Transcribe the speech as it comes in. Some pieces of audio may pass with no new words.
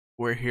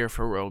We're here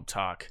for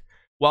Robetalk.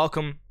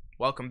 Welcome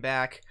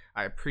back.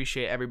 I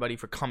appreciate everybody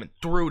for coming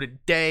through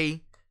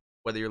today.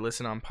 Whether you're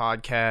listening on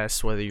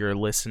podcasts, whether you're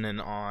listening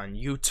on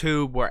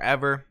YouTube,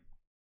 wherever.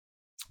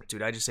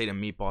 Dude, I just ate a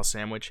meatball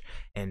sandwich,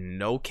 and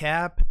no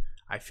cap,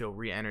 I feel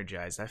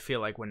re-energized. I feel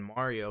like when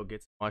Mario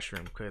gets a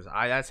mushroom, because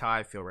that's how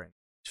I feel right now.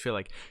 I just feel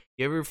like,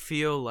 you ever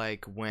feel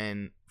like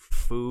when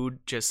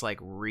food just like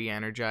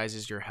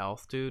re-energizes your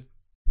health, dude?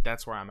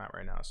 That's where I'm at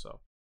right now,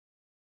 so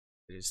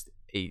I just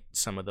ate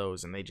some of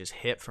those and they just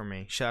hit for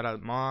me. Shout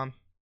out Mom.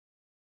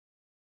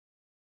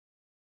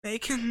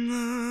 Making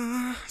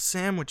the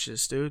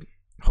sandwiches, dude.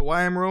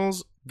 Hawaiian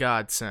rolls,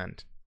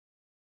 godsend.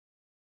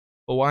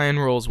 Hawaiian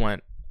rolls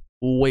went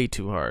way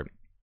too hard.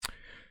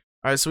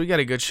 Alright, so we got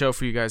a good show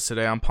for you guys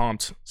today. I'm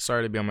pumped.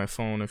 Sorry to be on my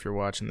phone if you're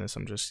watching this.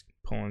 I'm just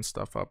pulling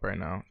stuff up right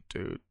now.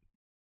 Dude.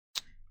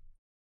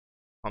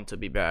 Pumped to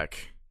be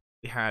back.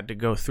 We had to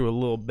go through a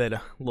little bit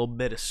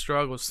of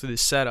struggles through the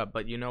setup,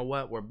 but you know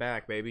what? We're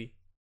back, baby.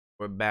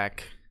 We're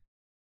back.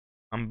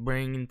 I'm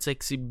bringing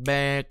sexy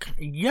back.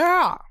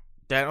 Yeah!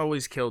 That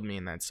always killed me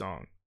in that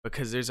song.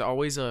 Because there's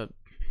always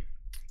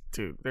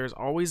there's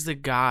always the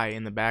guy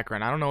in the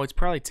background. I don't know, it's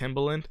probably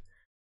Timbaland.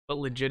 But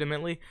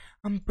legitimately,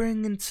 I'm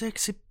bringing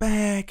sexy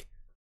back.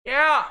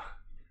 Yeah!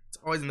 It's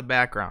always in the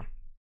background.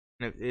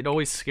 And it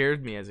always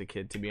scared me as a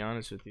kid, to be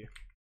honest with you.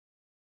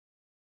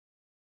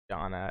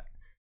 On that.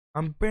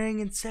 I'm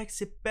bringing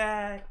sexy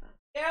back.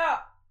 Yeah!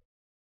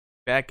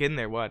 Back in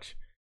there, watch.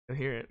 You'll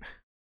hear it.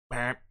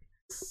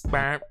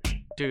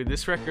 Dude,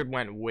 this record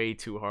went way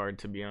too hard,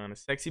 to be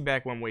honest. Sexy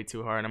Back went way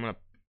too hard. I'm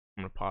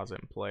gonna pause it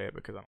and play it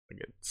because I'm gonna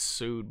get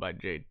sued by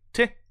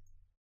JT.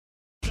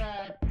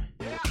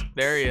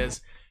 There he is.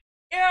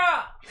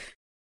 Yeah.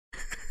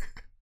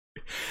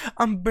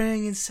 I'm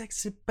bringing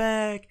sexy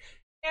back.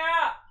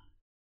 Yeah.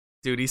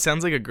 Dude, he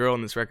sounds like a girl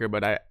in this record,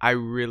 but I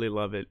really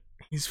love it.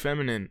 He's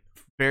feminine,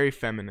 very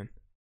feminine.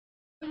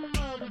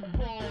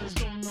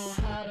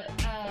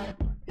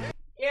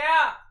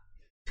 Yeah.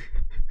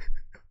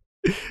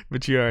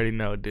 But you already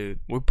know,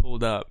 dude. We're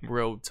pulled up.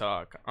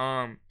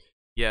 Robetalk.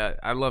 Yeah,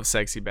 I love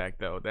Sexy Back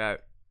though.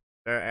 That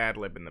ad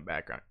lib in the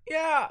background.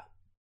 Yeah.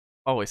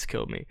 Always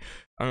killed me.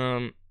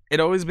 It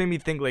always made me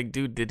think like,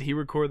 dude, did he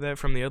record that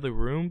from the other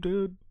room,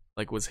 dude?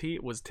 Like, was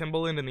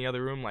Timbaland in the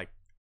other room like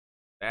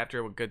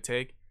after a good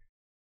take?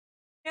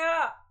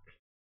 Yeah.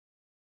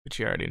 But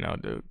you already know,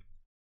 dude.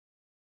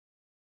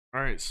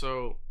 All right,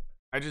 so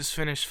I just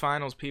finished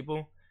finals,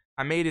 people.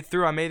 I made it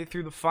through. I made it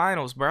through the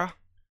finals, bruh.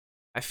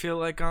 I feel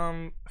like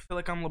I'm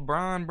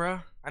LeBron,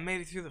 bruh. I made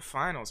it through the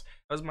finals.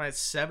 That was my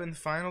 7th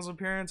finals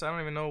appearance. I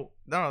don't even know.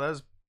 No,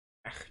 that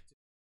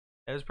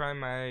was probably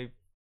my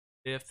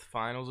 5th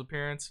finals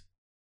appearance.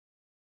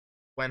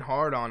 Went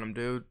hard on him,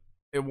 dude.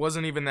 It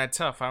wasn't even that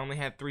tough. I only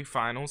had 3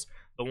 finals.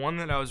 The one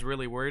that I was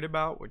really worried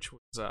about, which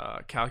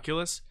was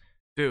calculus,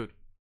 dude,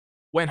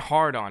 went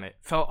hard on it.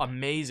 Felt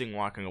amazing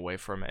walking away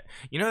from it.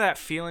 You know that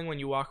feeling when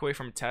you walk away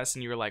from a test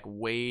and you're like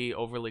way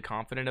overly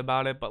confident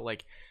about it, but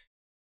like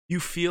you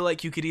feel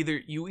like you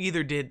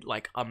either did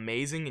like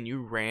amazing and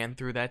you ran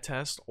through that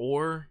test,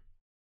 or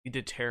you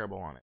did terrible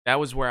on it. That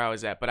was where I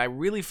was at, but I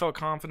really felt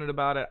confident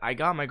about it. I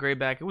got my grade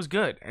back. It was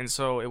good, and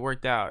so it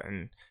worked out.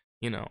 And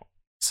you know,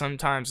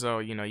 sometimes though,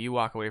 you know, you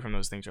walk away from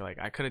those things, you're like,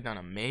 I could have done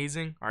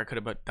amazing or I could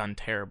have done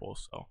terrible.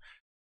 So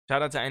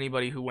shout out to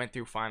anybody who went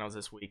through finals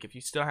this week. If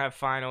you still have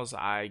finals,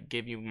 I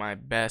give you my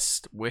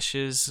best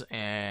wishes.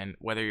 And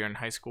whether you're in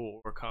high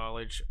school or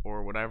college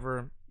or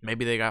whatever,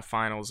 maybe they got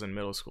finals in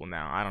middle school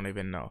now. I don't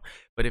even know.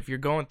 But if you're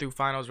going through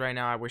finals right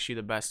now, I wish you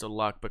the best of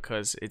luck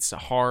because it's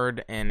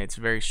hard and it's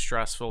very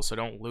stressful. So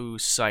don't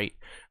lose sight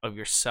of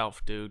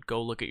yourself, dude.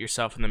 Go look at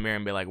yourself in the mirror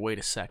and be like, wait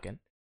a second.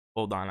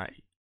 Hold on.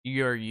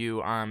 You're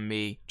you, I'm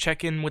me.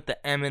 Check in with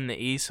the M and the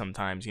E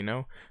sometimes, you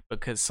know?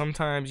 Because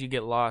sometimes you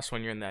get lost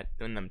when you're in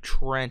them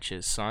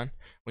trenches, son.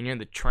 When you're in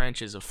the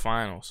trenches of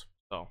finals.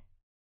 So,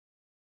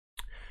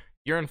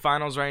 you're in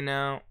finals right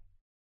now.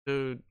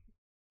 Dude,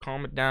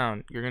 calm it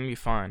down. You're gonna be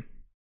fine.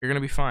 You're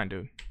gonna be fine,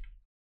 dude.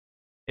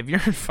 If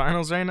you're in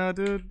finals right now,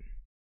 dude,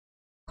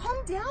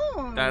 calm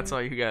down. That's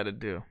all you gotta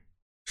do.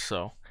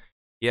 So,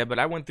 yeah, but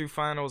I went through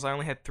finals. I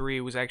only had 3.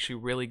 It was actually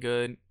really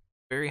good.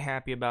 Very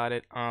happy about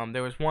it.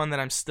 There was one that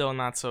I'm still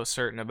not so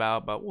certain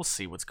about, but we'll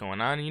see what's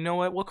going on. And you know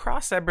what? We'll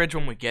cross that bridge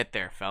when we get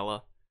there,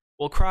 fella.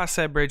 We'll cross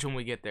that bridge when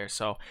we get there.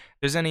 So, if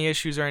there's any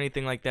issues or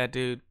anything like that,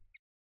 dude,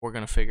 we're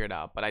gonna figure it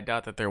out. But I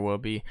doubt that there will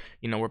be.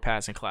 You know, we're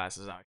passing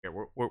classes out here.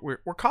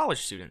 We're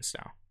college students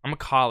now. I'm a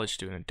college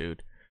student,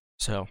 dude.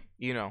 So,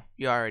 you know,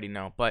 you already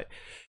know. But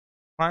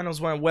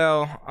finals went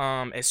well.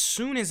 As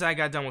soon as I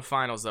got done with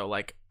finals, though,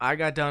 like I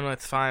got done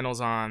with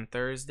finals on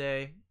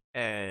Thursday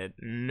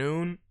at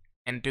noon.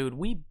 And dude,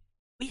 we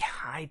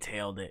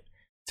hightailed it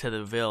to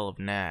the Ville of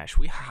Nash.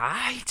 We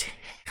hightailed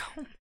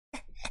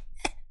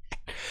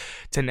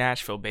to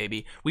Nashville,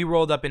 baby. We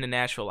rolled up into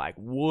Nashville like,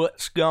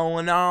 what's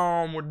going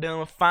on? We're done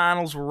with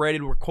finals. We're ready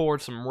to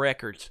record some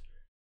records.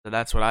 So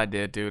that's what I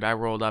did, dude. I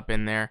rolled up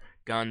in there,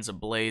 guns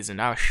ablazing.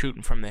 I was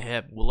shooting from the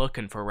hip,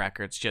 looking for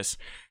records, just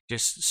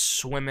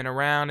swimming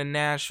around in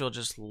Nashville,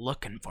 just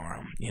looking for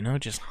them,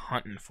 just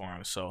hunting for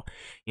them. So,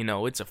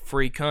 it's a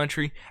free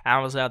country. I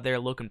was out there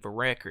looking for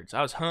records.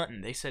 I was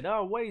hunting. They said,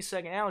 "Oh, wait a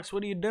second, Alex,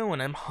 what are you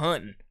doing?" "I'm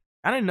hunting."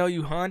 "I didn't know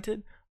you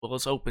hunted." "Well,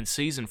 it's open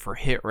season for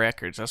hit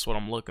records. That's what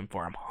I'm looking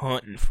for. I'm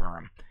hunting for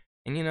them.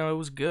 And, it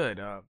was good.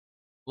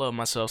 Love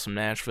myself some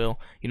Nashville.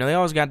 They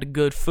always got the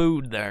good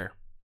food there.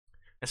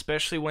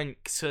 Especially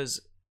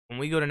because when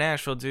we go to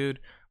Nashville, dude,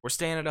 we're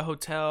staying at a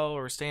hotel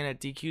or we're staying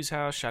at DQ's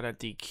house. Shout out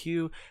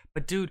DQ.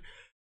 But, dude,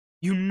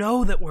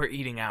 that we're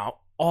eating out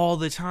all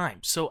the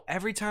time. So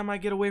every time I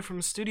get away from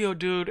the studio,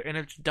 dude, and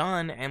it's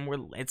done and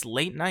it's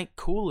late night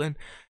cooling,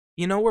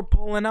 we're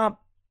pulling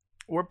up.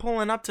 We're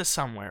pulling up to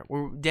somewhere.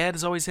 Dad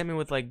has always hit me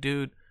with like,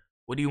 "Dude,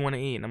 what do you want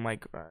to eat?" And I'm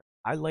like,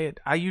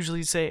 I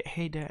usually say,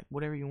 "Hey, Dad,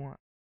 whatever you want."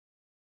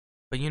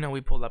 But we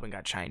pulled up and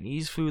got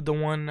Chinese food the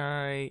one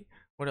night.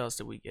 What else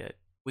did we get?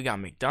 We got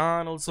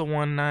McDonald's the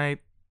one night.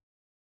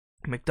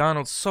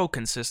 McDonald's so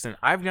consistent.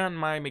 I've gotten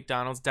my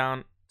McDonald's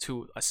down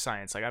to a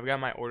science. Like, I've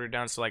got my order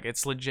down, so like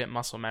it's legit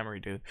muscle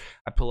memory, dude.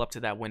 I pull up to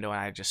that window and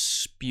I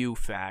just spew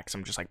facts.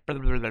 I'm just like, blah,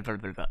 blah, blah, blah,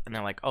 blah, blah. And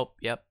they're like, "Oh,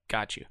 yep,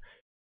 got you."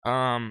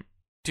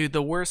 Dude,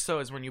 the worst though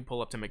is when you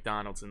pull up to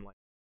McDonald's and like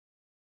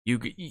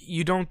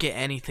you don't get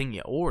anything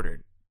you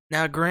ordered.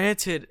 Now,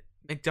 granted,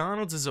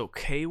 McDonald's is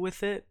okay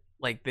with it.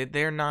 Like,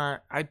 they're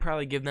not. I'd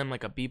probably give them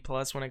like a B+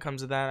 when it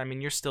comes to that. I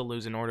mean, you're still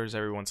losing orders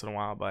every once in a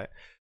while, but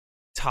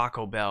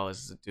Taco Bell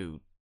is the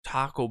dude.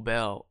 Taco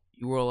Bell,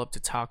 you roll up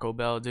to Taco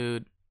Bell,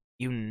 dude,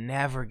 you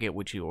never get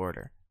what you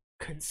order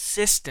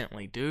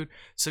consistently, dude.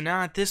 So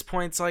now at this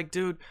point, it's like,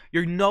 dude,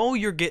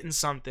 you're getting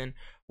something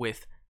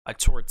with a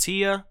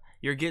tortilla.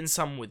 You're getting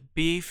something with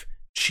beef,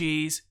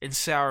 cheese, and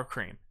sour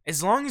cream.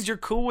 As long as you're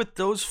cool with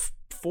those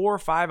 4 or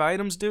 5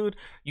 items, dude,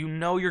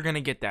 you're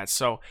gonna get that.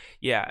 So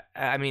yeah,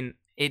 I mean,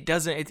 it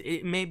doesn't.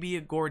 It may be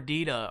a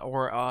gordita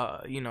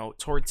or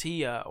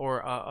tortilla or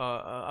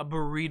a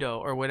burrito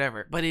or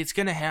whatever, but it's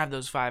gonna have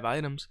those 5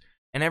 items.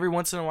 And every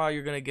once in a while,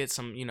 you're gonna get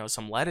some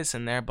some lettuce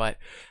in there. But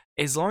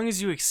as long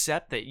as you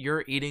accept that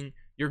you're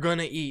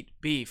gonna eat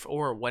beef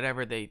or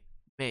whatever they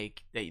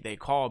make, they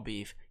call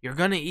beef. You're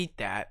gonna eat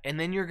that, and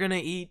then you're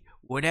gonna eat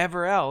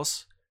whatever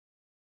else.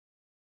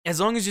 As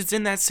long as it's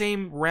in that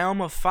same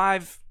realm of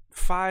five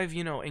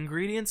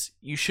ingredients,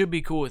 you should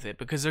be cool with it,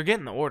 because they're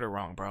getting the order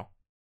wrong, bro.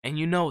 And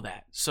you know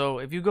that. So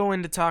if you go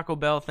into Taco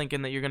Bell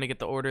thinking that you're going to get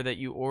the order that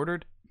you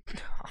ordered,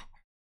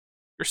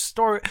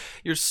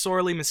 you're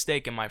sorely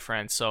mistaken, my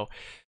friend. So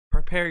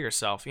prepare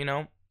yourself,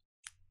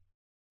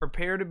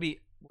 Prepare to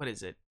be, what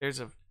is it? There's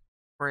a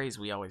phrase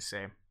we always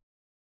say.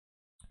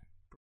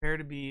 Prepare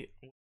to be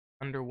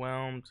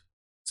underwhelmed,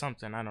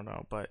 something, I don't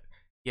know. But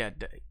yeah,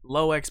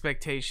 low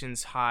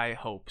expectations, high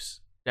hopes.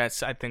 I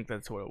think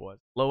that's what it was.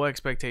 Low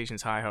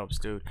expectations, high hopes,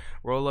 dude.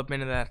 Roll up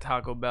into that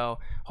Taco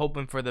Bell,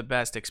 hoping for the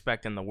best,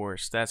 expecting the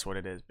worst. That's what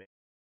it is, baby.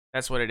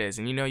 That's what it is.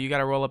 And you got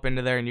to roll up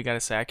into there and you got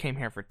to say, "I came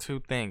here for 2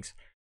 things.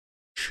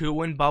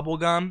 Chewing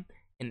bubblegum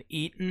and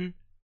eating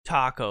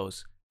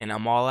tacos. And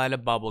I'm all out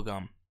of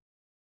bubblegum."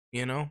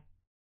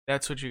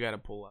 That's what you got to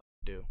pull up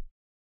and do.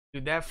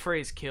 Dude, that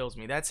phrase kills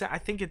me. I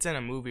think it's in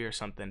a movie or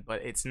something,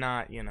 but it's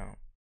not,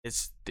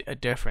 it's a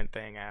different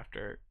thing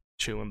after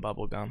chewing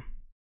bubblegum.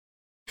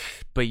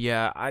 But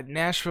yeah,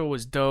 Nashville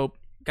was dope.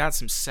 Got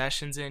some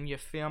sessions in, you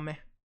feel me?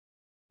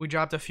 We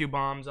dropped a few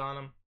bombs on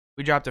them.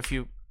 We dropped a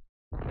few.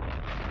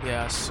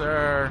 Yes,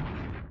 sir.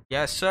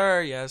 Yes,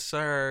 sir. Yes,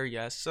 sir.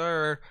 Yes,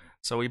 sir.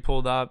 So we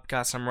pulled up,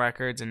 got some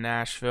records in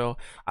Nashville.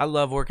 I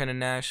love working in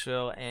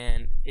Nashville,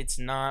 and it's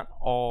not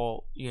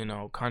all,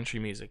 country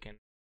music and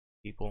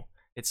people.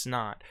 It's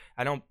not.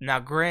 Now,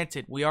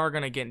 granted, we are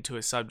going to get into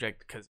a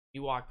subject because we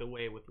walked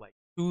away with like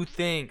 2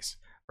 things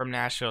from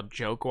Nashville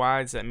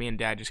joke-wise that me and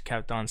Dad just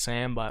kept on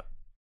saying, but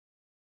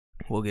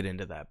we'll get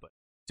into that. But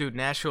dude,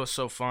 Nashville is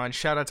so fun.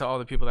 Shout out to all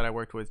the people that I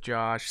worked with: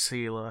 Josh,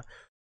 Sela,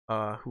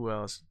 who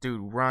else?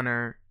 Dude,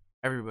 Runner,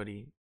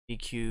 everybody,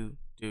 EQ,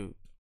 dude.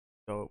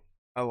 So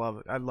I love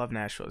it. I love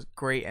Nashville. It's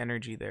great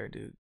energy there,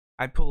 dude.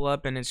 I pull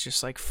up and it's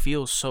just like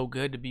feels so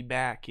good to be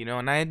back,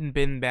 and I hadn't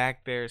been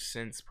back there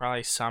since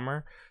probably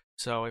summer.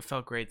 So it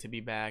felt great to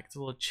be back. It's a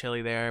little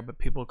chilly there, but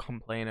people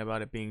complain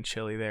about it being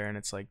chilly there, and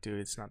it's like,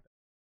 dude, it's not.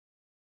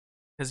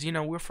 Because,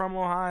 we're from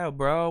Ohio,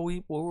 bro.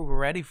 We're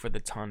ready for the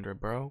tundra,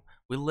 bro.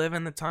 We live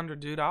in the tundra,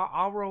 dude.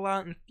 I'll roll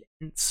out in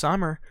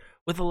summer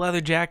with a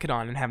leather jacket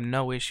on and have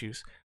no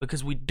issues.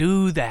 Because we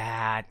do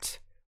that.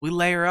 We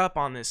layer up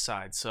on this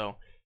side. So,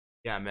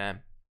 yeah,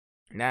 man.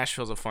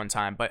 Nashville's a fun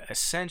time. But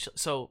essentially,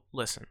 so,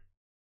 listen.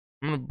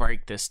 I'm going to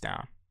break this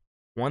down.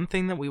 One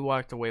thing that we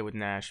walked away with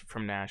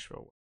from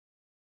Nashville.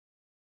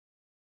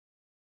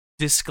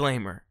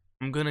 Disclaimer.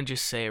 I'm going to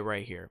just say it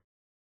right here.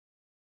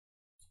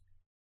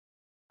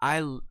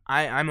 I'm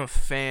a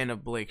fan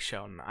of Blake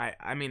Shelton.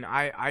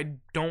 I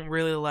don't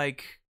really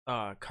like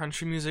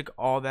country music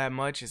all that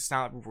much. It's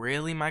not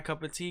really my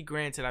cup of tea.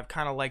 Granted, I've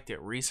kind of liked it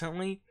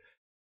recently,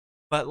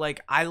 but like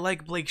I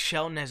like Blake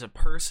Shelton as a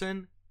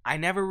person, I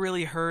never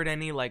really heard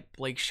any like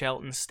Blake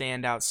Shelton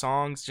standout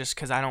songs just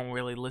because I don't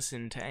really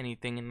listen to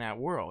anything in that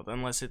world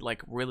unless it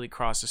like really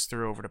crosses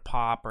through over to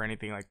pop or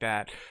anything like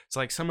that. It's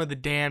like some of the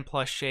Dan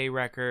plus Shay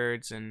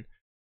records and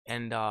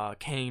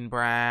Kane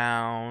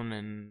Brown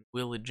and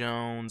Willa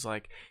Jones,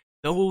 like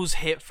those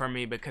hit for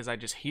me because I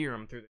just hear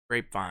them through the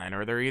grapevine,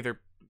 or they're either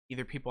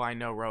people I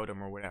know wrote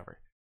them or whatever.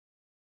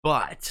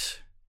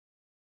 But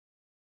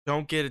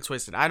don't get it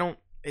twisted.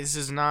 This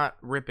is not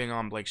ripping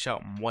on Blake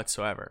Shelton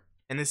whatsoever.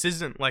 And this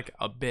isn't like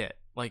a bit.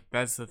 Like,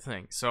 that's the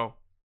thing. So,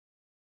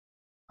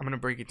 I'm going to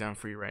break it down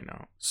for you right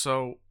now.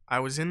 So, I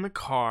was in the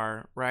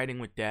car riding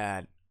with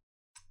Dad.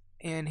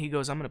 And he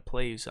goes, I'm going to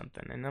play you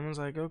something. And I was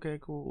like, okay,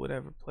 cool,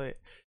 whatever, play it.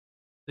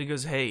 So he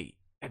goes, hey,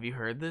 have you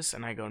heard this?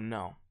 And I go,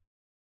 no.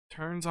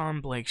 Turns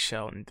on Blake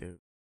Shelton, dude.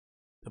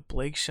 The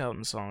Blake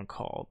Shelton song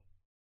called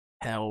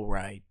Hell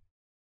Right.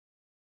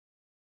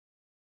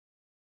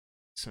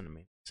 Listen to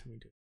me,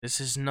 dude.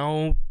 This is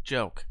no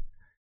joke.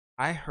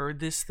 I heard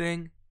this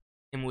thing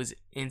and was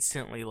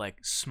instantly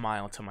like,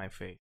 smile to my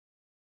face.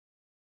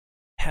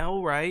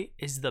 Hell Right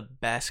is the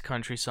best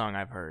country song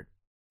I've heard.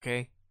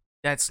 Okay?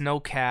 That's no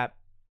cap.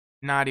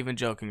 Not even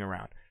joking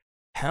around.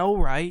 Hell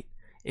Right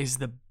is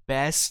the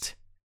best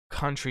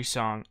country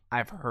song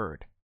I've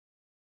heard.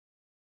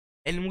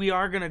 And we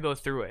are going to go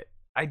through it.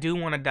 I do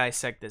want to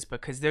dissect this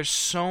because there's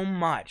so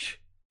much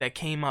that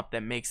came up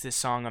that makes this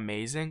song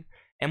amazing.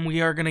 And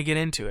we are going to get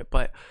into it.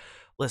 But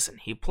listen,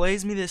 he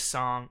plays me this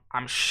song.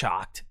 I'm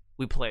shocked.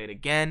 We play it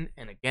again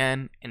and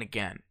again and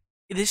again.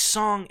 This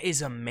song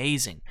is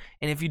amazing.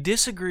 And if you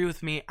disagree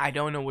with me, I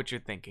don't know what you're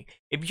thinking.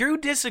 If you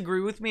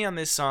disagree with me on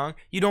this song,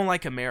 you don't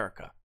like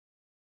America.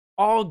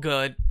 All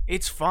good.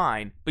 It's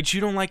fine. But you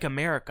don't like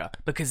America.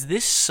 Because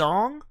this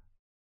song...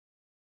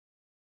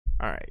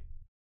 Alright.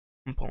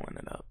 I'm pulling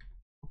it up.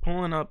 I'm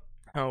pulling up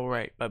Hell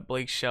Right by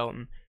Blake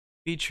Shelton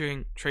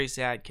featuring Trace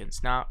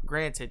Adkins. Now,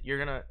 granted,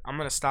 I'm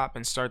gonna stop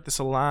and start this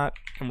a lot,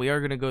 and we are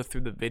gonna go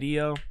through the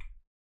video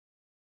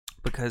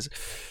because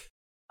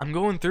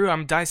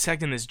I'm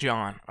dissecting this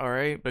John,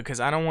 alright?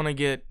 Because I don't want to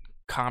get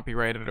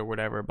copyrighted or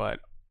whatever, but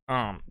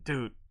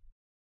dude,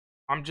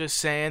 I'm just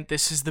saying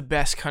this is the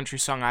best country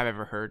song I've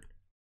ever heard.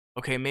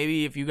 Okay,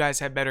 maybe if you guys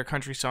have better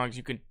country songs,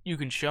 you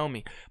can show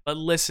me. But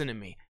listen to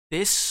me.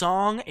 This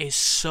song is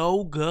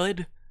so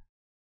good.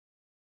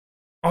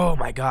 Oh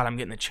my god, I'm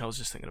getting the chills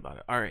just thinking about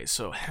it. Alright,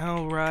 so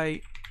Hell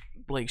Right,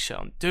 Blake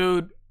Shelton.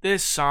 Dude,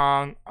 this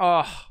song,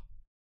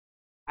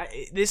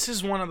 this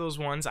is one of those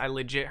ones I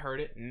legit heard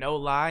it. No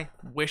lie,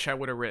 wish I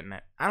would have written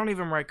it. I don't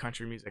even write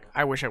country music.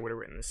 I wish I would have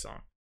written this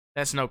song.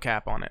 That's no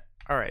cap on it.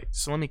 Alright,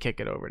 so let me kick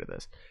it over to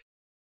this.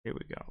 Here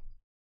we go.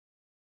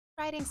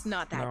 Writing's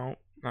not that.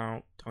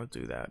 No, don't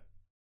do that.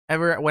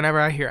 Whenever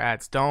I hear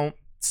ads, don't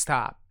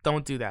stop.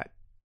 Don't do that.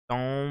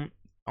 Don't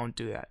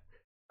do that.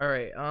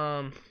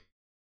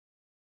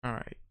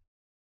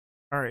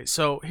 Alright,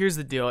 so here's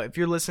the deal. If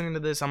you're listening to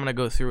this, I'm gonna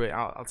go through it.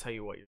 I'll tell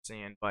you what you're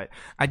seeing, but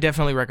I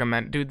definitely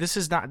recommend. Dude,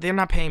 they're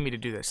not paying me to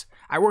do this.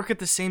 I work at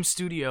the same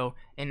studio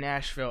in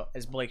Nashville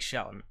as Blake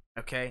Shelton,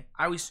 okay?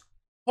 I was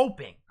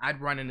hoping I'd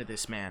run into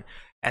this man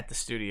at the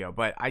studio,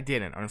 but I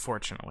didn't,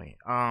 unfortunately.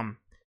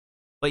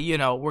 But you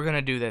know, we're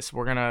gonna do this.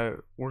 We're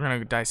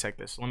gonna dissect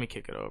this. Let me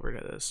kick it over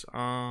to this.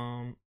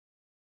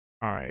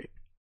 Alright.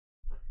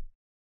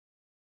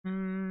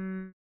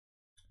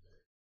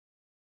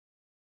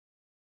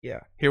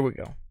 Yeah, here we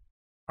go.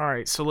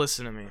 Alright, so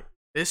listen to me.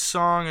 This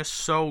song is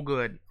so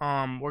good.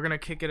 We're gonna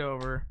kick it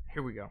over.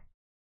 Here we go.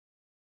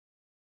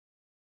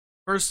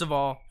 First of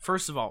all,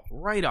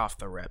 right off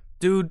the rip,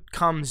 dude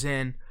comes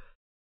in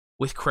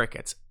with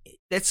crickets.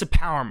 That's a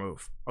power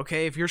move,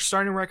 okay? If you're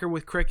starting a record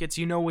with crickets,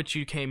 you know what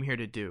you came here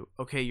to do,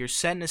 okay? You're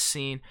setting a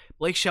scene.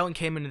 Blake Shelton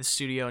came into the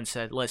studio and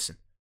said, listen,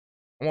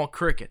 I want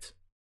crickets.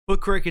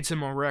 Put crickets in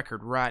my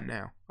record right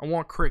now. I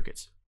want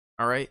crickets,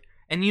 all right?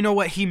 And you know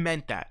what? He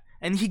meant that.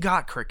 And he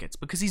got crickets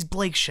because he's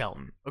Blake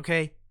Shelton,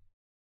 okay?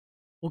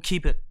 We'll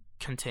keep it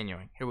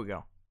continuing. Here we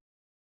go.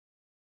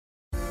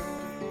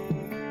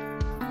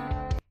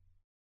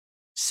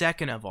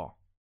 Second of all,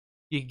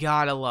 you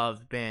gotta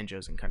love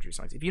banjos in country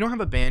songs. If you don't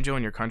have a banjo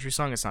in your country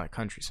song, it's not a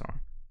country song.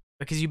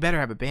 Because you better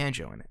have a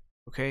banjo in it,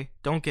 okay?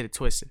 Don't get it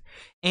twisted.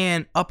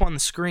 And up on the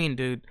screen,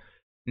 dude,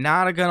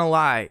 not gonna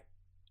lie,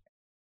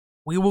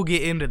 we will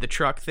get into the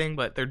truck thing,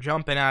 but they're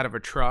jumping out of a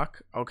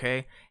truck,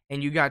 okay?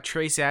 And you got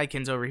Trace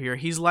Adkins over here.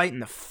 He's lighting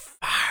the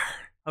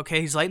fire,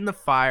 okay? He's lighting the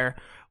fire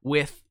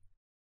with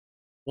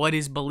what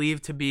is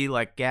believed to be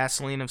like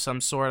gasoline of some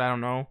sort, I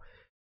don't know.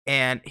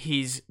 And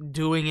he's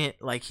doing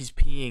it like he's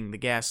peeing the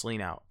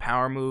gasoline out.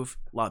 Power move,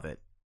 love it.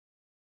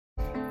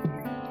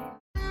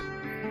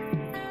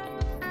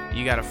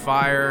 You got a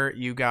fire,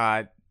 you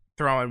got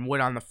throwing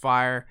wood on the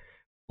fire.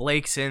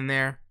 Blake's in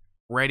there,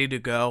 ready to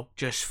go,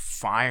 just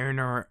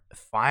firing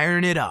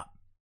it up.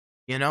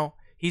 You know?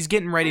 He's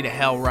getting ready to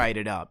hell right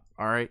it up,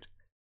 alright?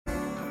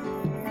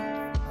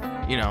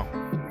 You know.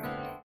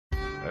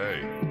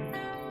 Hey.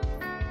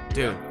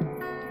 Dude.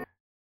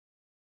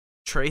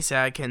 Trace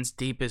Adkins'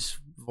 deepest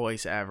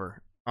voice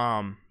ever.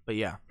 But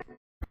yeah.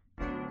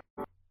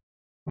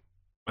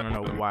 I don't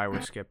know why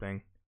we're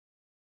skipping.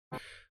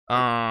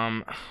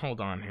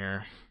 Hold on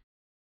here.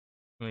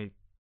 Wait.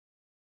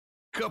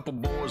 Couple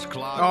boys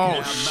clock.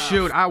 Oh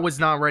shoot, I was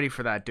not ready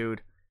for that,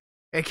 dude.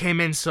 It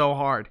came in so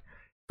hard.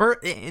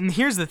 And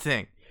here's the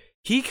thing.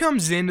 He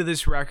comes into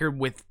this record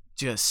with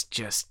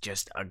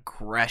just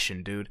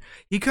aggression, dude.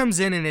 He comes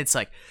in and it's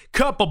like,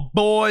 couple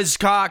boys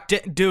cocked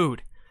it.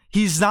 Dude,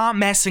 he's not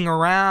messing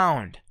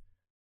around.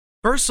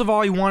 First of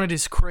all, he wanted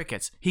his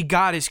crickets. He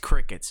got his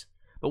crickets.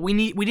 But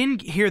we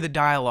didn't hear the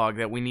dialogue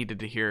that we needed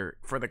to hear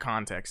for the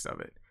context of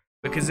it.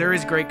 Because there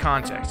is great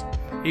context.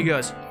 He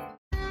goes,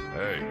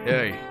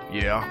 Hey,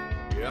 yeah.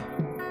 Yeah?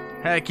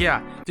 Heck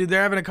yeah. Dude,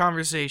 they're having a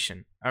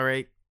conversation.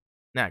 Alright?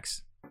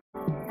 Next.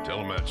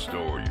 Tell him that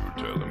story you were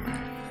telling me.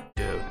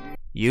 Dude,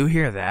 you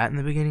hear that in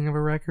the beginning of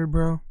a record,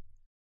 bro?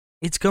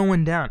 It's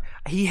going down.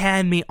 He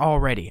had me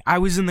already. I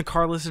was in the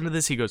car listening to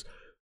this. He goes,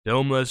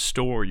 tell him that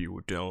story you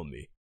were telling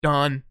me.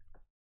 Done.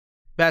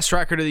 Best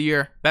record of the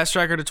year. Best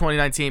record of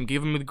 2019.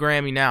 Give him the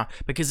Grammy now.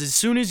 Because as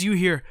soon as you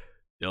hear,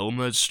 tell him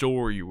that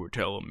story you were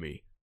telling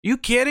me. You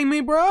kidding me,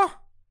 bro?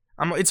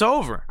 It's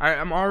over.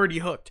 I'm already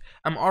hooked.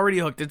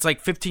 It's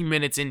like 15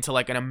 minutes into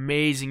like an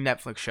amazing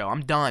Netflix show.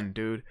 I'm done,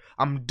 dude.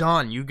 I'm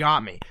done. You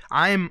got me.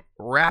 I'm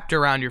wrapped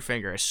around your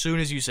finger as soon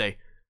as you say,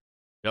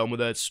 tell me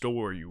that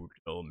story you were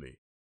telling me.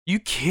 You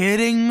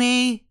kidding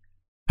me?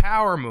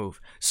 Power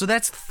move. So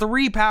that's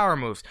 3 power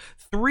moves.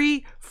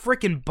 3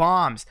 freaking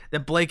bombs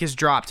that Blake has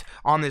dropped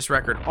on this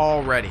record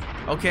already.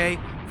 Okay?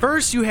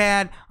 First you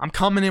had, I'm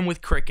coming in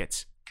with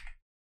crickets.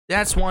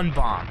 That's 1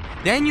 bomb.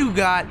 Then you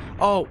got,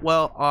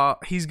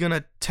 he's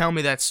gonna tell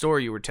me that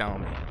story you were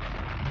telling me.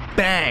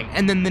 Bang.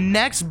 And then the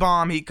next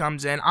bomb he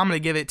comes in, I'm gonna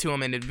give it to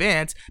him in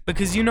advance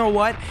because you know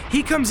what?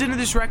 He comes into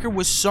this record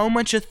with so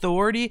much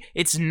authority,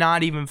 it's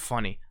not even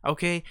funny.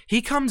 Okay?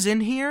 He comes in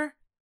here,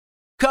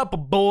 couple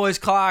boys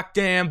clocked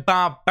in,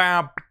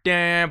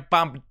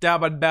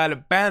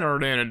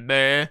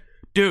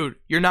 dude,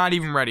 you're not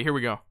even ready. Here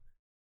we go.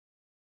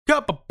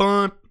 Couple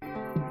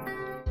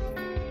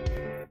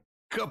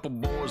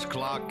boys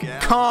clock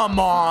out. Come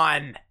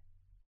on.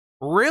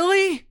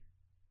 Really?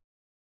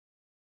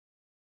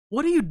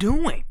 What are you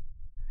doing?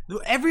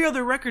 Every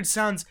other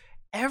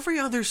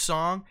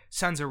song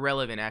sounds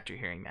irrelevant after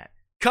hearing that.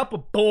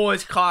 Couple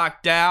boys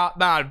clocked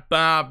out.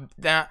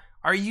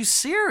 Are you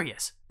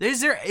serious?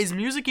 Is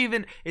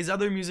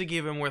other music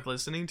even worth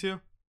listening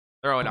to?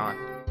 Throw it on.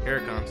 Here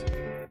it comes.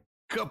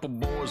 Couple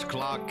boys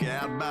clock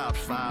out about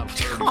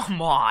 5:30.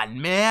 Come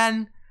on,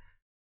 man.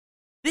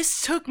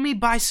 This took me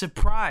by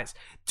surprise.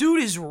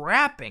 Dude is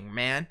rapping,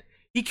 man.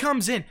 He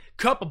comes in,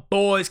 couple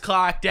boys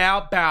clocked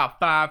out about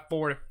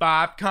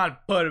 5:45. Kind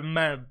of put him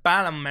in a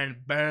bottom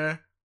man.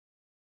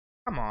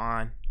 Come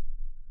on.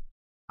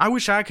 I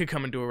wish I could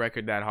come into a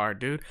record that hard,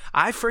 dude.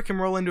 I freaking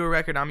roll into a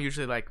record, I'm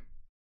usually like,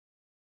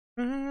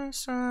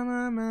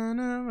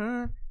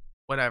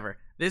 whatever.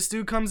 This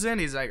dude comes in,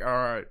 he's like,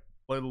 alright,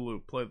 play the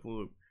loop.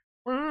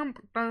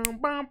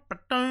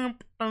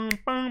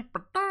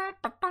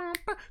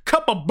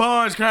 Couple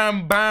bars,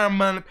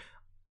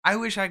 I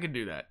wish I could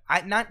do that.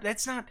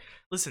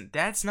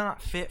 That's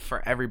not fit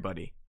for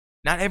everybody.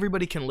 Not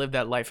everybody can live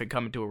that life and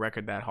come into a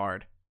record that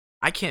hard.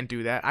 I can't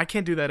do that. I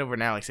can't do that over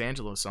an Alex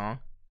Angelo song.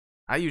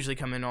 I usually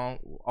come in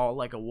all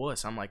like a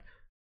wuss. I'm like,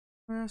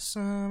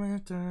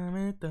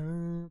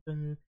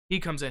 he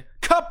comes in,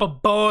 couple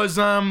boys,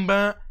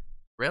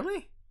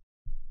 really?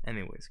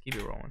 Anyways, keep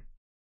it rolling.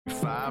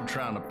 5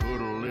 trying to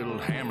put a little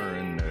hammer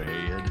in their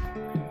head.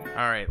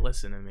 Alright,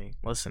 listen to me.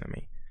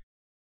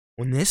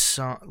 When this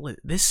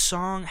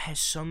song has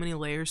so many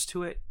layers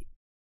to it,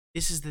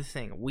 this is the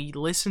thing. We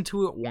listened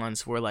to it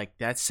once, we're like,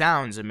 that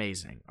sounds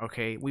amazing,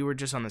 okay? We were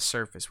just on the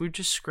surface. We were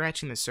just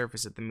scratching the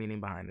surface at the meaning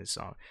behind this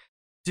song.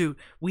 Dude,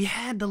 we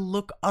had to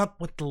look up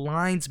what the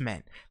lines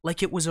meant.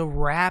 Like it was a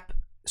rap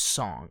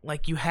song.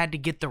 Like you had to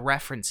get the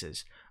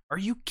references. Are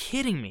you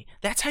kidding me?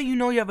 That's how you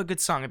know you have a good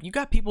song. If you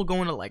got people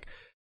going to like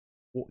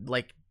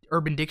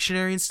Urban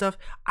Dictionary and stuff,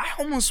 I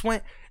almost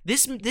went,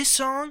 this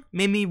song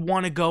made me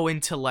want to go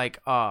into like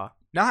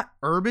not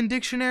Urban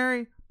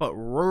Dictionary, but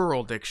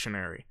Rural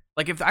Dictionary.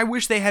 Like if I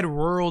wish they had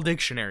Rural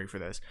Dictionary for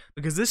this,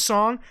 because this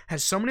song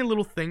has so many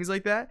little things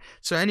like that.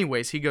 So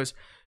anyways, he goes,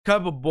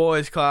 couple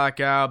boys clock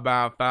out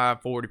about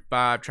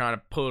 5:45 trying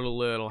to put a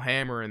little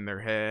hammer in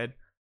their head.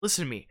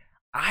 Listen to me.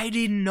 I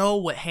didn't know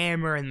what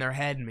hammer in their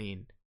head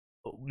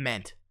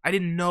meant. I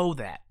didn't know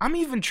that. I'm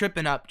even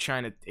tripping up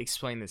trying to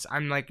explain this.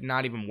 I'm like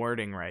not even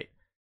wording right.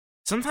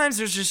 Sometimes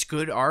there's just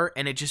good art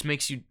and it just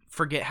makes you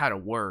forget how to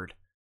word.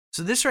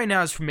 So this right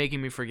now is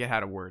making me forget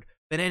how to word.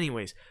 But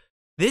anyways,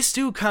 this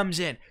dude comes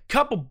in.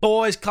 Couple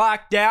boys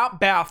clocked out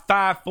about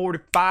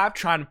 5:45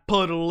 trying to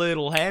put a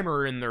little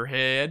hammer in their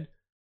head.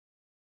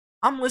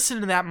 I'm listening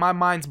to that, my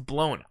mind's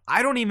blown.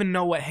 I don't even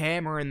know what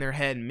hammer in their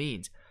head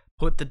means.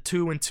 Put the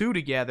 2 and 2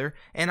 together,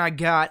 and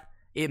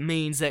it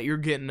means that you're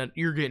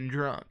getting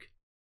drunk.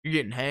 You're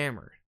getting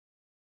hammered.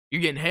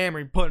 You're getting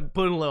hammered, put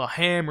a little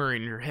hammer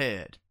in your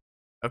head.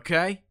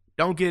 Okay?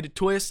 Don't get it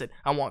twisted.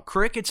 I want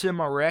crickets in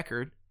my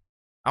record.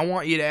 I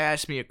want you to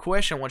ask me a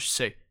question. I want you to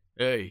say,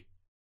 hey,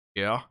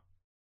 Yeah?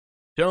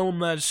 Tell them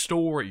that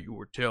story you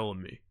were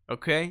telling me,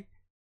 okay?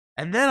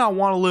 And then I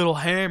want a little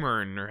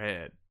hammer in their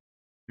head,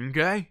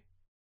 okay?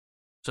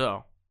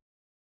 So,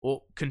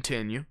 we'll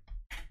continue.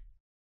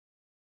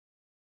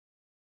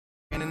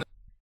 Wait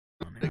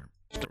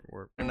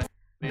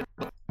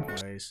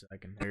a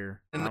second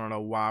here. I don't know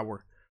why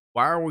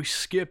are we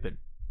skipping?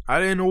 I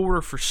didn't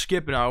order for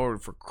skipping. I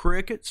ordered for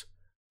crickets.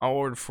 I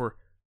ordered for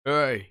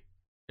and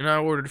I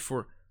ordered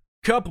for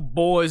couple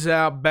boys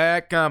out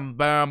back. I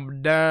don't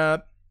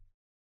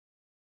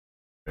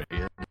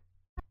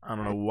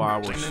know why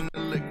we're.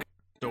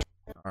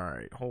 All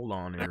right, hold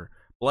on here,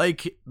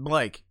 Blake.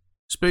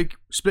 Speak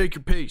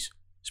your piece.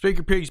 Speak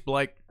your piece,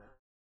 Blake.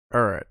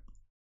 All right,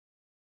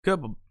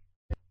 couple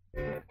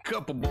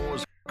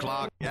boys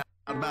clock out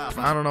about.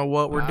 I don't know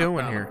what we're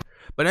doing here.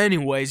 But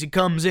anyways, he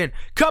comes in.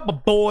 Couple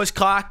boys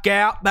clock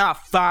out about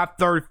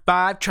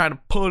 5:35, trying to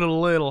put a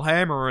little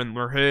hammer in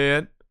their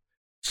head.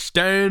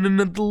 Standing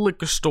at the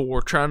liquor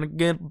store, trying to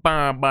get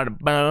by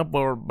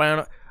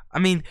the. I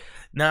mean,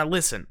 now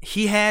listen.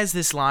 He has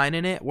this line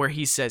in it where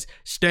he says,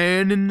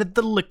 "Standing at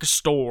the liquor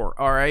store."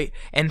 All right,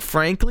 and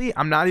frankly,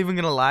 I'm not even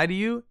gonna lie to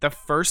you. The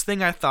first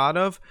thing I thought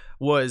of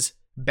was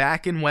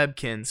back in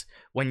Webkins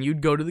when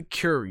you'd go to the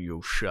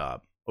curio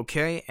shop.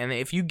 Okay, and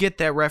if you get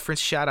that reference,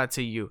 shout out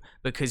to you,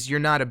 because you're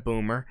not a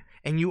boomer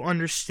and you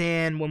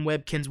understand when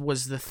Webkins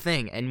was the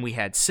thing. And we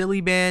had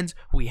silly bands,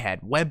 we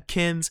had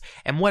Webkins,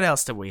 and what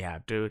else did we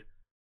have, dude?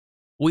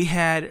 We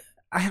had,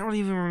 I don't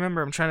even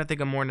remember, I'm trying to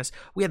think of more than this.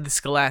 We had the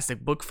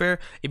Scholastic Book Fair.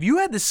 If you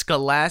had the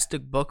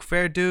Scholastic Book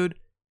Fair, dude,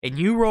 and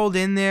you rolled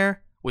in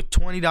there with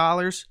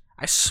 $20,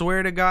 I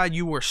swear to God,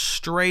 you were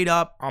straight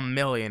up a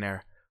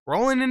millionaire.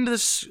 Rolling in the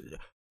Scholastic.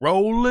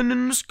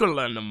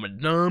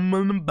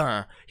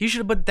 He should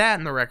have put that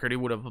in the record. He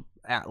would have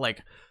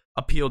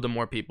appealed to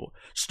more people.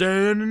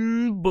 Standing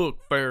in the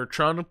book fair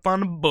trying to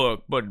find a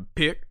book, but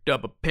picked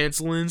up a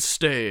pencil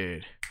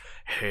instead.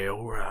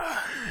 Hell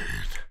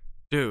right.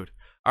 Dude.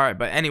 Alright,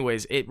 but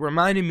anyways, it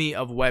reminded me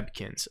of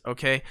Webkins,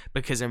 okay?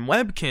 Because in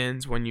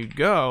Webkins, when you'd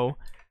go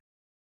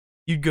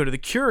to the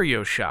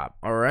curio shop,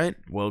 alright?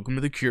 Welcome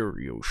to the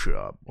curio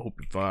shop. Hope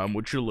you find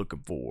what you're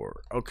looking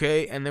for,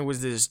 okay? And there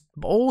was this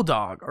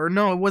bulldog, or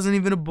no, it wasn't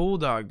even a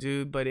bulldog,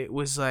 dude, but it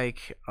was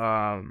like,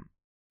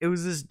 it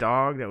was this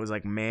dog that was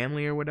like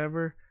manly or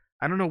whatever.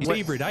 I don't know what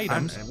favorite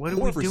items. What are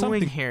we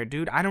doing here,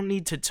 dude? I don't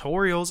need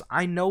tutorials.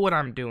 I know what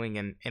I'm doing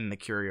in the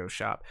curio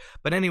shop.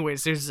 But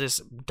anyways, there's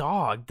this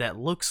dog that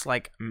looks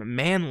like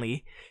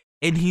manly,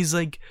 and he's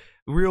like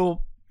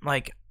real,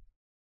 like,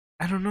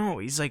 I don't know,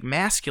 he's like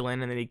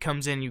masculine, and then he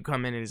comes in, you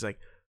come in, and he's like,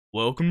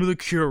 welcome to the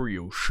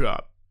curio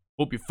shop.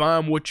 Hope you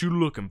find what you're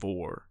looking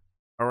for.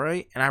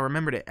 Alright? And I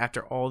remembered it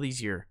after all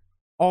these years.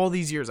 All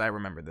these years I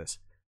remembered this.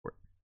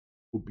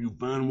 Hope you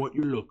find what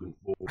you're looking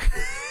for.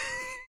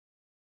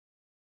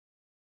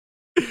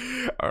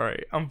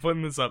 Alright, I'm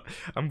putting this up.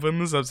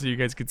 So you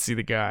guys can see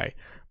the guy.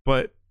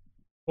 But,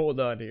 hold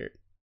on here.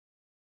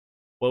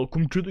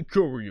 Welcome to the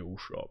curio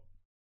shop.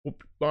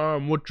 Hope you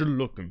find what you're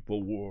looking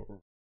for.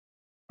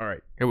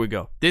 Alright, here we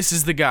go. This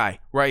is the guy,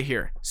 right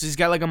here. So he's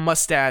got like a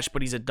mustache,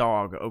 but he's a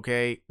dog,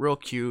 okay? Real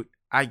cute.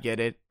 I get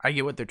it. I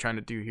get what they're trying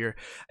to do here.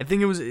 I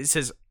think it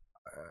says,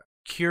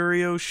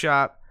 curio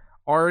shop,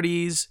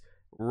 Artie's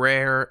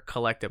rare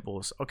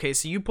collectibles. Okay,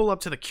 so you pull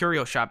up to the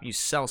curio shop, you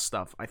sell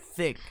stuff, I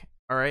think.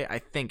 Alright, I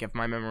think, if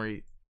my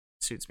memory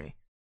suits me.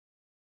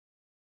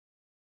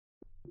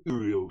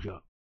 Curio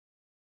shop.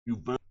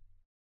 You find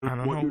I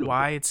don't know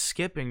why it's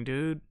skipping,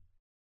 dude.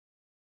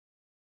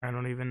 I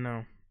don't even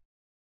know.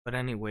 But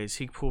anyways,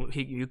 you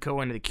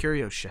go into the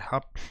curio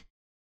shop.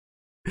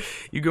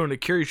 You go into the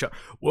curio shop.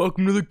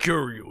 Welcome to the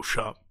curio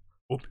shop.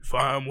 Hope you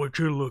find what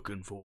you're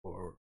looking for.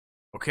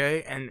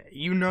 Okay? And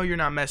you know you're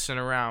not messing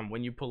around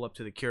when you pull up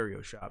to the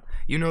curio shop.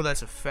 You know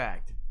that's a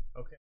fact.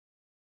 Okay?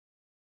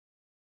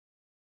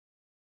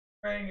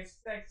 Wearing a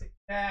sexy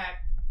cat.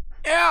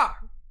 Yeah!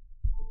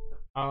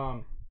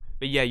 But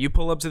yeah, you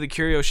pull up to the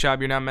curio shop,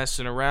 you're not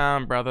messing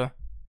around, brother.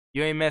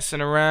 You ain't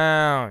messing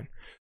around.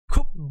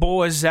 Couple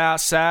boys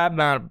outside,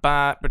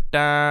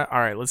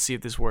 alright, let's see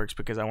if this works,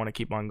 because I want to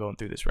keep on going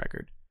through this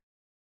record.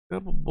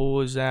 Couple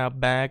boys out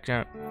back.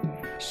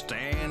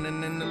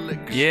 Standing in the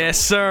liquor Yes,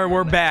 sir,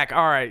 we're back.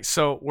 Alright,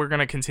 so we're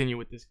gonna continue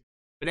with this.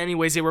 But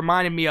anyways, it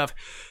reminded me of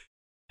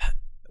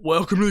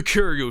welcome to the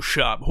curio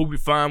shop. Hope you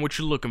find what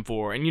you're looking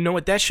for. And you know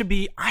what that should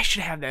be? I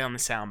should have that on the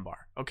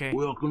soundbar, okay?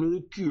 Welcome to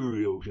the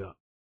curio shop.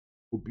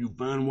 Hope you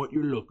find what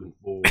you're looking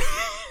for.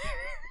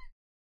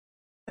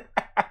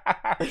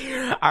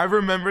 I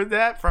remember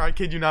that for, I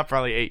kid you not,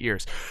 probably 8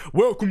 years.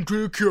 Welcome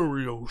to the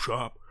curio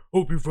shop.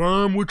 Hope you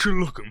find what you're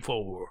looking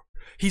for.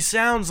 He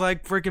sounds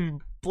like freaking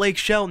Blake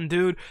Shelton,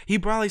 dude. He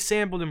probably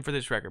sampled him for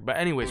this record. But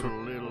anyways, Put a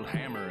little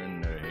hammer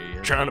in their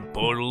head. trying to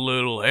put a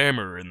little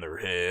hammer in their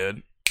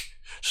head.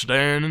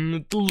 Standing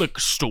at the liquor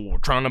store,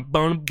 trying to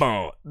bun a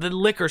bun. The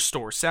liquor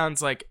store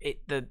sounds like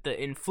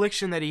the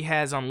infliction that he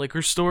has on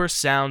liquor store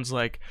sounds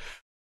like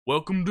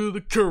welcome to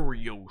the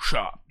curio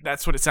shop.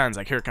 That's what it sounds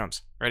like. Here it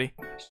comes. Ready?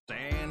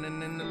 Standing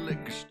standing in the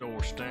liquor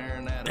store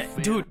staring at a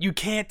fifth. Dude, you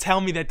can't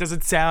tell me that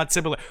doesn't sound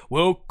similar.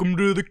 Welcome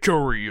to the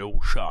curio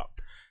shop.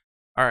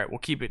 All right, we'll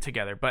keep it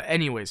together. But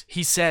anyways,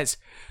 he says,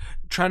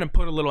 trying to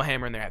put a little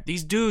hammer in their head.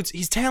 These dudes,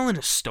 he's telling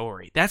a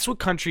story. That's what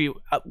country,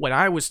 what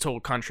I was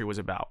told country was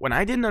about. When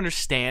I didn't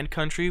understand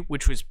country,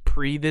 which was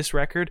pre this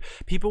record,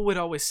 people would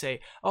always say,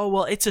 oh,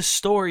 well, it's a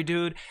story,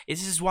 dude.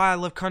 This is why I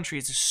love country.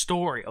 It's a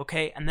story,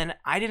 okay? And then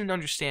I didn't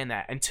understand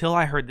that until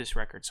I heard this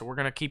record. So we're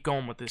going to keep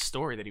going with this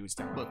story that he was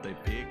telling. But they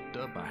picked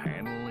up a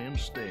handle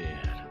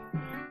instead.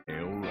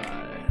 Hell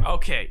right.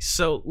 Okay,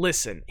 so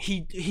listen.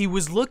 He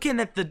was looking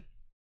at the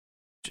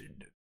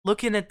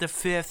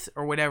fifth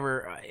or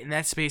whatever, and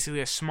that's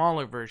basically a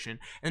smaller version.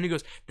 And he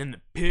goes, then they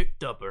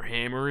picked up her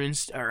hammer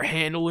or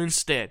handle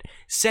instead.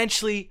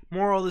 Essentially,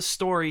 moral of the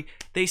story,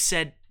 they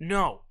said,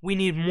 no, we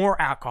need more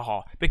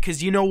alcohol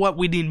because you know what?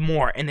 We need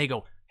more. And they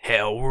go,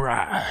 hell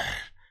right.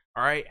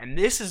 All right, and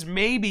this is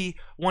maybe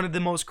one of the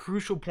most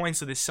crucial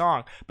points of this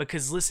song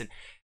because listen,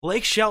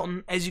 Blake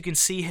Shelton, as you can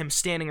see him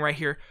standing right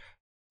here,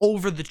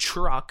 over the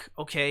truck,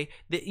 okay?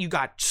 You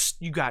got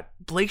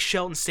Blake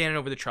Shelton standing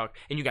over the truck,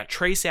 and you got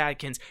Trace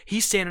Adkins.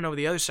 He's standing over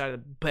the other side of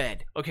the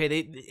bed,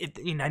 okay?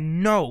 And I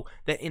know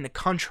that in the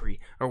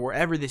country or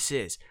wherever this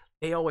is,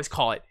 they always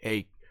call it,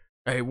 hey,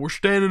 we're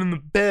standing in the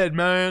bed,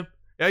 man.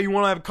 Yeah, you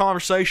want to have a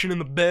conversation in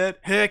the bed?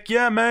 Heck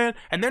yeah, man.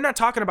 And they're not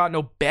talking about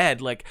no bed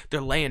like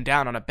they're laying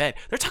down on a bed.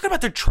 They're talking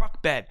about their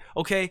truck bed,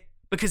 okay?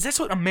 Because that's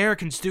what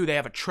Americans do. They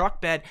have a truck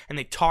bed, and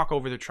they talk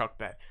over the truck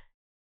bed.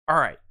 All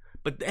right.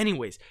 But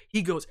anyways,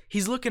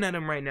 he's looking at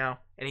him right now,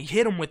 and he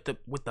hit him with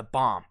the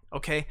bomb,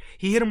 okay?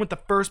 He hit him with the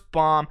first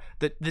bomb.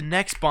 The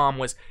next bomb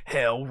was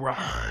hell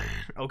right,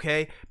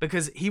 okay?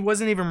 Because he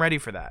wasn't even ready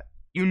for that.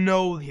 You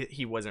know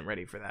he wasn't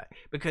ready for that.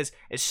 Because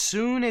as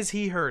soon as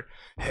he heard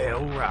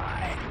hell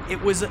right,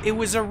 it was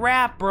a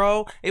rap,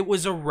 bro. It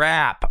was a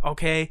rap,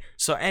 okay?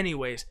 So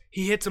anyways,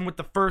 he hits him with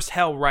the first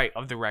hell right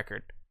of the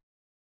record.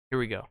 Here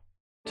we go.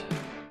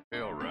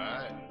 Hell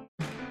right.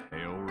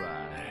 Hell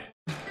right.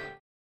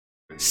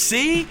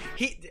 See,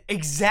 he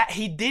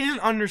didn't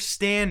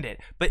understand it,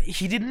 but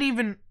he didn't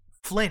even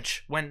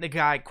flinch when the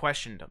guy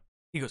questioned him.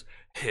 He goes,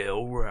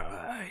 hell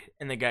right,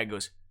 and the guy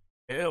goes,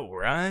 hell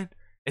right.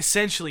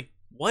 Essentially,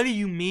 what do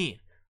you mean?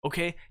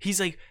 Okay, he's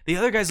like, the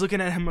other guy's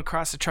looking at him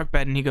across the truck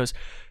bed, and he goes,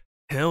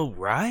 hell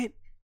right.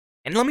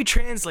 And let me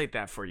translate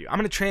that for you. I'm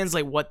gonna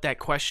translate what that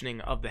questioning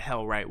of the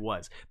hell right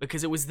was,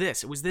 because it was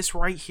this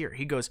right here.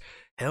 He goes,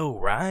 hell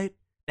right.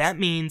 That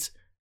means,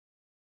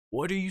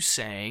 what are you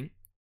saying?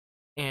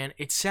 And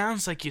it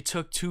sounds like you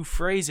took two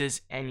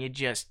phrases and you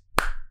just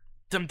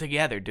them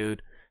together,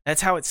 dude.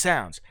 That's how it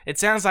sounds. It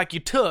sounds like you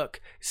took,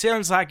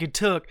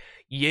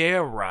 yeah,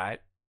 right,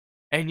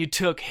 and you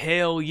took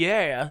hell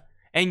yeah,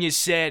 and you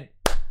said,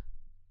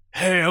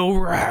 hell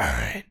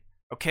right.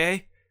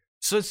 Okay?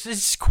 So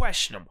it's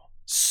questionable.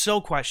 So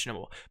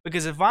questionable.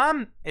 Because if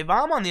I'm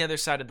on the other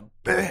side of the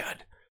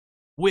bed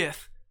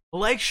with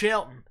Blake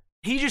Shelton,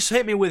 he just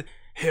hit me with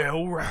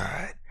hell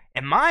right.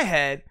 In my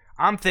head,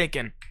 I'm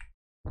thinking,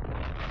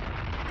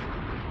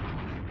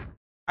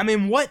 I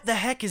mean, what the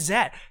heck is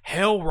that?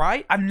 Hell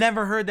right? I've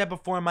never heard that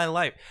before in my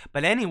life.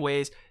 But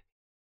anyways,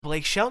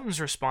 Blake Shelton's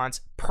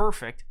response,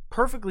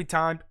 perfectly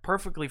timed,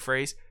 perfectly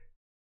phrased.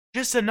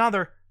 Just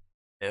another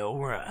hell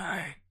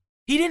right.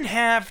 He didn't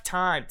have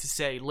time to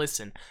say,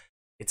 listen,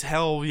 it's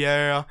hell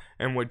yeah,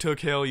 and we took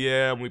hell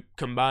yeah, and we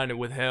combined it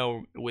with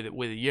hell,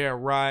 with yeah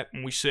right,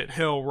 and we said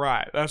hell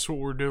right. That's what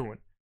we're doing.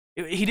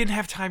 He didn't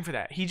have time for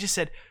that. He just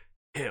said,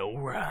 hell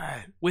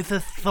right, with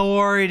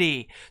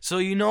authority. So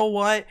you know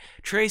what?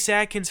 Trace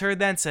Adkins heard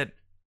that and said,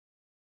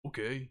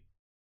 okay.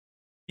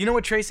 You know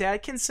what Trace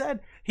Adkins said?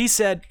 He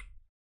said,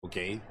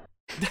 Okay.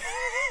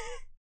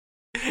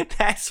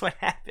 That's what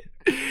happened.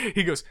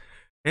 He goes,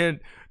 and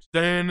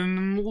standing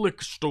in the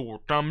liquor store,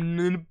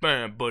 thumbing in the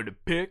band, but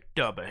it picked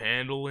up a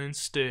handle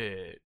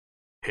instead.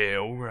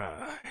 Hell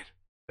right.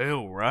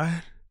 Hell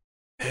right.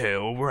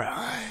 Hell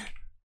right.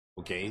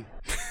 Okay.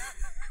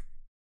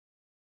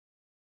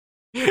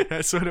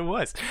 That's what it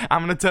was.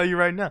 I'm gonna tell you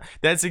right now.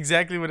 That's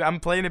exactly what I'm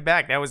playing it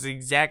back. That was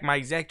my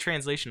exact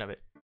translation of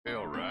it.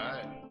 Hell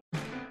right.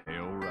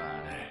 Hell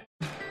right.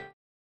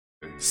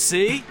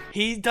 See?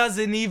 He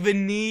doesn't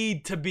even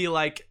need to be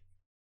like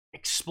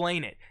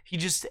explain it. He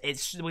just,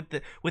 it's with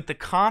the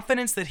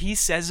confidence that he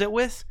says it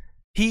with,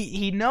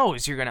 he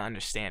knows you're gonna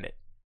understand it.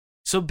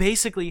 So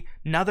basically,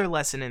 another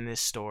lesson in this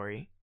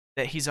story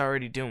that he's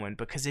already doing,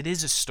 because it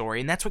is a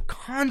story, and that's what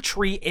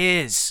country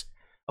is.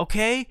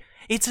 Okay?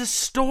 It's a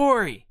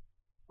story.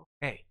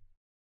 Okay.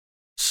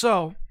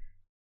 So,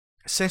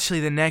 essentially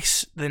the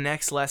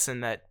next lesson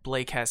that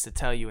Blake has to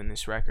tell you in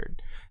this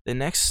record, the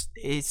next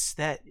is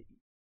that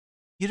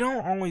you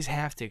don't always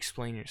have to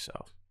explain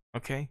yourself.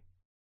 Okay?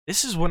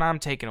 This is what I'm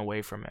taking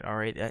away from it, all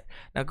right?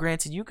 Now,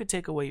 granted, you could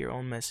take away your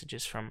own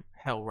messages from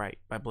Hell Right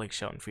by Blake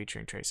Shelton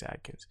featuring Trace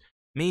Adkins.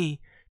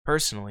 Me,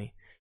 personally,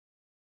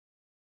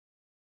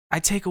 I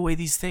take away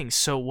these things.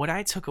 So what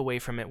I took away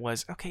from it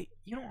was, okay,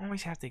 you don't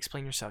always have to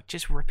explain yourself.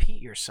 Just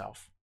repeat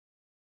yourself.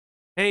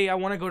 Hey, I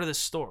want to go to the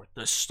store.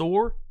 The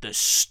store? The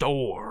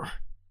store.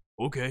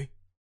 Okay.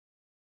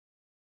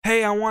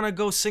 Hey, I want to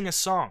go sing a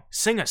song.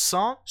 Sing a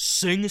song?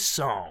 Sing a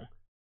song.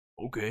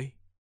 Okay.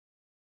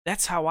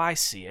 That's how I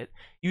see it.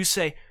 You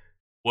say,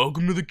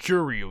 welcome to the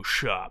curio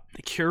shop.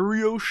 The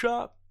curio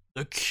shop?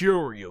 The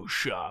curio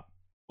shop.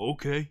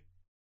 Okay.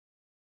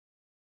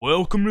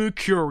 Welcome to the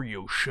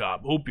curio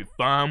shop. Hope you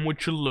find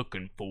what you're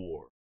looking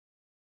for.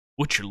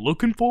 What you're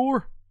looking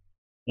for?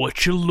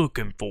 What you're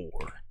looking for.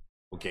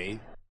 Okay.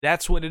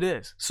 That's what it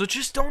is. So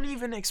just don't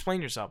even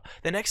explain yourself.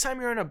 The next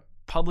time you're in a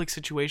public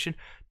situation,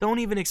 don't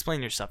even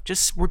explain yourself.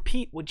 Just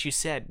repeat what you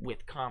said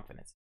with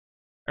confidence.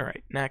 All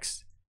right,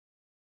 next.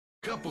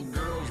 Couple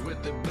girls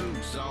with their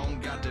boots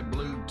on, got their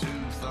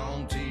Bluetooth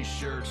on,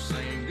 t-shirts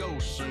saying go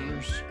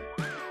Sooners.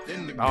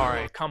 Then the All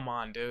right, come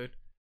on, dude.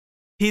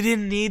 He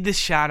didn't need to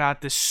shout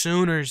out the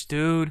Sooners,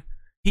 dude.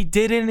 He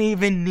didn't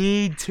even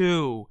need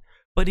to,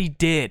 but he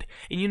did.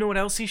 And you know what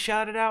else he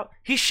shouted out?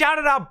 He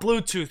shouted out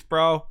Bluetooth,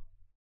 bro.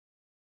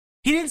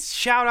 He didn't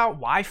shout out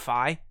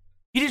Wi-Fi.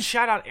 He didn't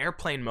shout out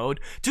airplane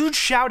mode. Dude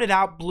shouted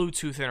out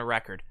Bluetooth in a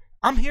record.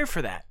 I'm here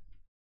for that.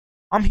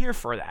 I'm here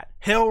for that.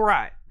 Hell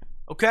right.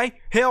 Okay?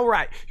 Hell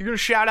right. You're going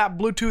to shout out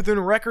Bluetooth in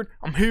a record?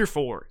 I'm here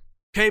for it.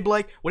 Okay,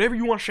 Blake? Whatever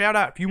you want to shout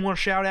out. If you want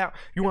to shout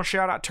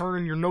out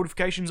turning your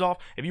notifications off.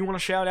 If you want to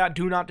shout out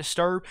do not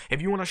disturb.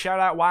 If you want to shout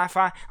out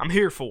Wi-Fi, I'm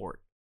here for it.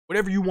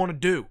 Whatever you want to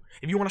do.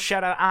 If you want to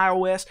shout out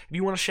iOS, if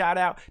you want to shout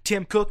out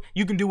Tim Cook,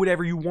 you can do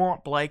whatever you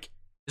want, Blake.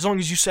 As long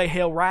as you say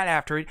hell right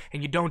after it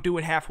and you don't do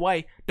it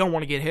halfway, don't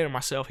want to get ahead of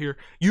myself here,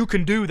 you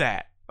can do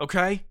that,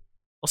 okay?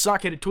 Let's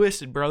not get it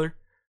twisted, brother.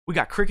 We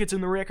got crickets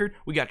in the record.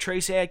 We got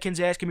Trace Adkins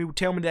asking me to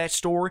tell me that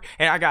story.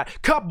 And I got a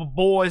couple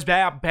boys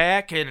out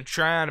back and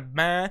trying to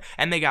buy.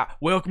 And they got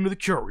welcome to the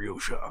curio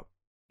shop.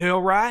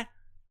 Hell right?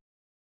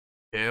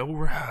 Hell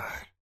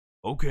right.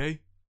 Okay.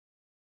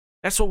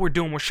 That's what we're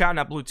doing. We're shouting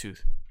out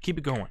Bluetooth. Keep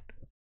it going.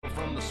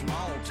 from the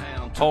small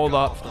town.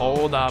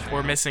 Hold up.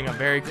 We're missing a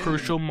very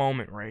crucial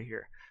moment right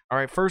here. All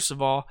right, first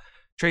of all,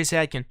 Trace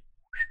Adkins.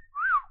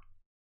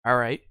 All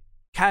right.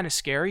 Kind of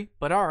scary,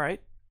 but all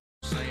right.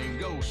 Saying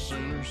go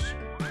Sooners.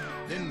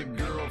 Then the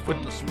girl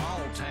from the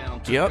small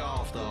town took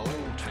off the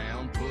old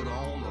town, put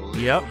on the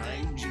little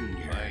Hank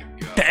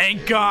Jr.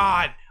 Thank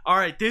God. All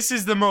right, this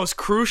is the most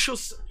crucial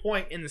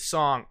point in the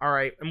song. All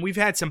right, and we've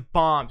had some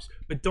bombs,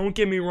 but don't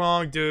get me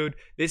wrong, dude.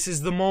 This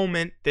is the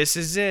moment. This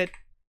is it.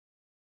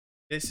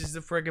 This is the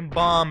friggin'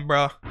 bomb,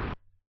 bro.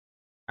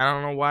 I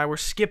don't know why we're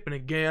skipping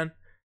again.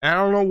 I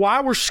don't know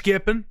why we're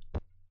skipping.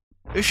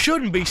 It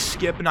shouldn't be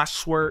skipping, I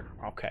swear.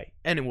 Okay,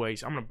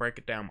 anyways, I'm going to break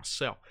it down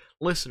myself.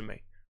 Listen to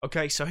me.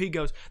 Okay, so he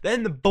goes,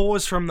 then the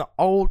girls from the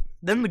old,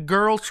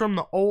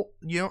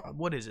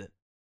 what is it?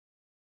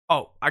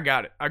 Oh, I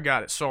got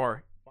it. Sorry.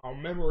 My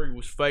memory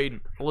was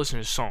fading. I listened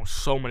to this song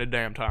so many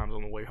damn times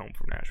on the way home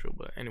from Nashville.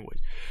 But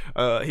anyways,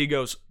 he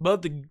goes,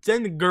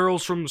 then the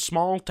girls from the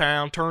small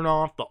town turn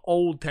off the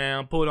old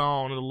town, put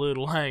on the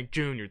little Hank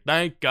Jr.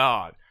 Thank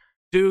God.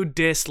 Dude,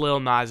 diss Lil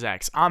Nas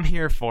X. I'm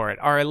here for it.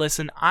 All right,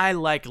 listen, I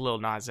like Lil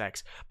Nas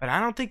X, but I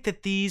don't think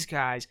that these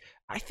guys,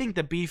 I think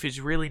the beef is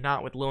really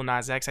not with Lil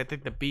Nas X. I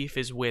think the beef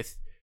is with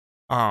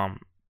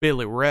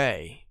Billy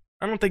Ray.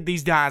 I don't think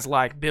these guys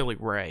like Billy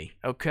Ray,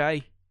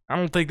 okay? I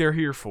don't think they're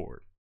here for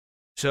it.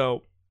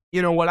 So,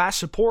 you know what? I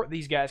support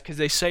these guys because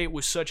they say it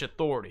with such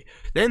authority.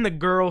 Then the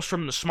girls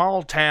from the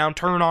small town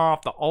turn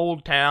off the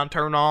old town,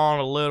 turn on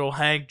a little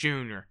Hank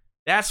Jr.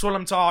 That's what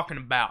I'm talking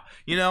about.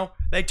 You know,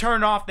 they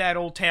turned off that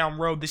old town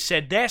road. They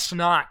said, that's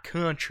not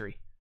country.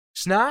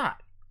 It's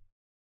not.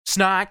 It's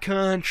not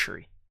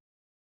country.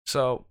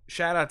 So,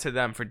 shout out to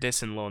them for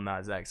dissing Lil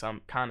Nas X.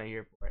 I'm kind of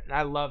here for it. And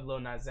I love Lil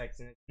Nas X.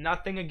 And it's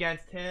nothing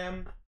against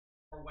him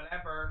or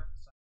whatever.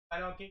 So I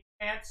don't get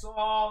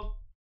canceled.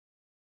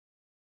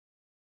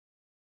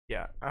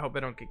 Yeah, I hope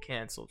I don't get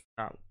canceled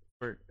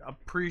for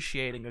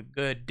appreciating a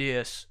good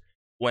diss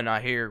when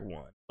I hear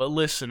one. But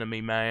listen to me,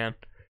 man.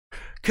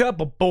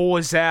 Couple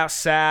boys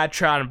outside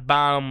trying to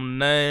buy them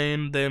a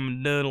name,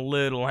 them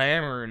little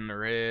hammer in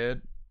their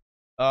head.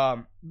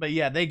 But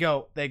yeah, they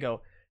go.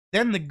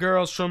 Then the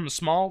girls from the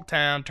small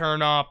town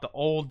turn off the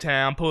old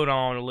town, put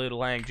on a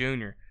little Hank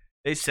Jr.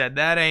 They said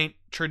that ain't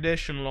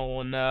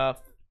traditional enough,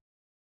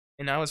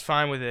 and I was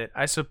fine with it.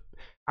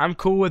 I'm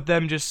cool with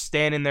them just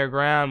standing their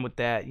ground with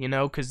that, you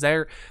know, because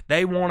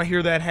they want to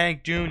hear that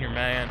Hank Jr.,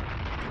 man.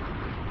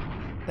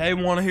 They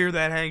want to hear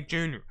that Hank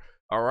Jr.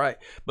 All right.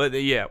 But,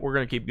 yeah, we're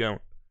going to keep going.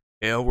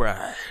 All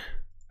right.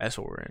 That's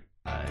what we're in.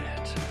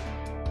 Right.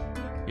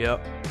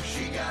 Yep.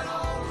 She got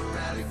all her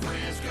rowdy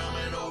friends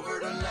coming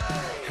over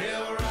tonight.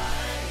 Hell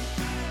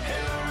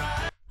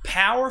right.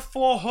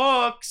 Powerful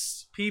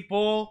hooks,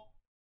 people.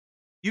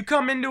 You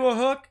come into a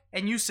hook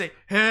and you say,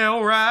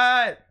 hell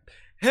right.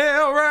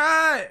 Hell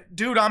right.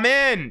 Dude, I'm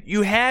in.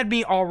 You had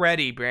me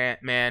already,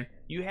 Brant, man.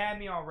 You had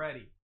me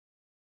already.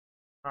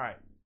 All right.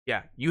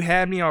 Yeah, you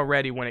had me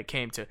already when it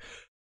came to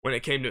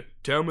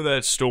tell me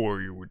that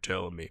story you were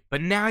telling me.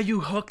 But now you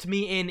hooked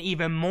me in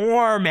even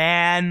more,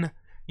 man.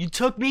 You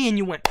took me and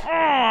you went,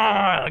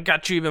 I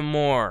got you even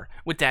more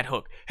with that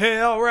hook.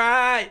 Hell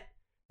right.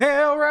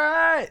 Hell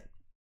right.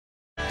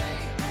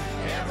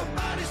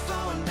 Everybody's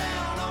throwing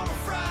down on a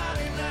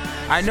Friday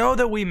night. I know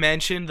that we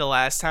mentioned the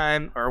last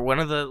time, or one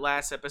of the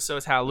last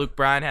episodes, how Luke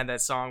Bryan had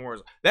that song where it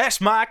was,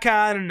 that's my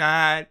kind of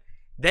night.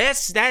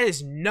 That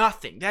is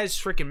nothing. That is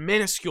freaking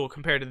minuscule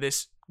compared to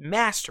this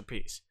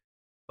masterpiece.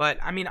 But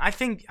I mean, I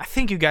think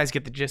you guys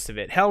get the gist of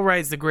it. Hell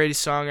Right is the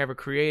greatest song ever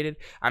created.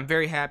 I'm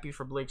very happy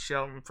for Blake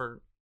Shelton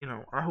for,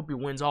 I hope he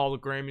wins all the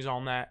Grammys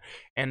on that.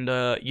 And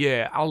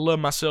yeah, I love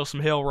myself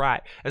some Hell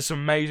Right. That's an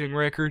amazing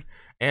record.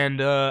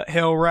 And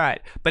Hell Right.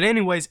 But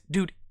anyways,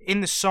 dude,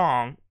 in the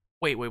song,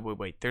 wait.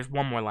 There's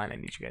one more line I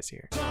need you guys to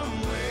hear.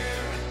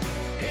 Somewhere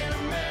in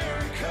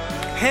America.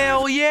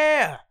 Hell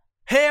yeah.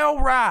 Hell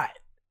right.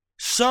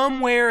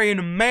 Somewhere in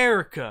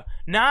America,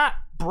 not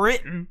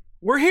Britain.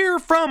 We're here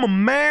from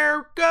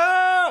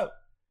America.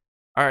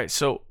 All right,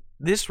 so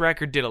this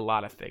record did a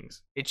lot of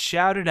things. It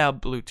shouted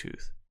out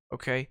Bluetooth,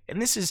 okay?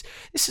 And this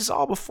is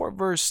all before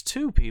verse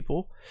 2,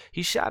 people.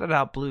 He shouted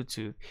out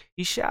Bluetooth.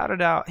 He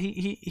shouted out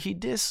he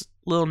dissed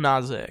Lil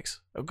Nas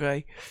X,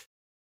 okay?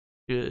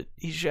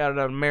 He shouted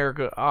out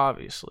America,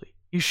 obviously.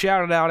 He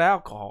shouted out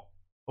alcohol,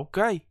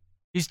 okay?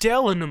 He's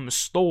telling them a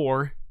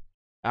story,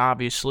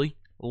 obviously.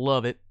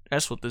 Love it.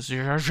 That's what this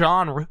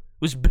genre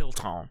was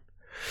built on.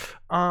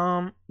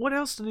 What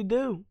else did he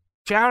do?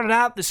 Shouted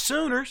out the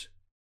Sooners.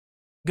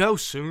 Go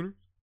Sooners.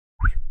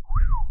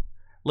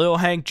 Lil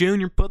Hank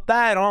Jr. put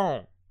that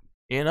on.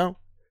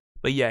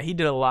 But yeah, he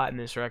did a lot in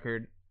this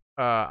record.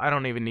 I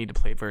don't even need to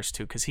play verse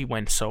 2 because he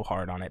went so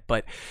hard on it.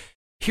 But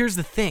here's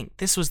the thing.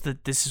 This is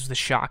the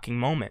shocking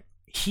moment.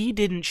 He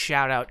didn't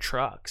shout out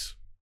trucks.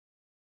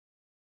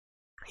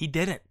 He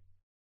didn't.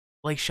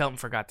 Blake Shelton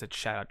forgot to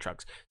shout out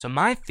trucks. So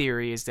my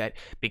theory is that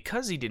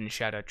because he didn't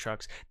shout out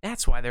trucks,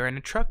 that's why they're in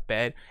a truck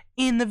bed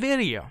in the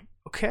video.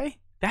 Okay?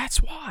 That's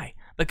why.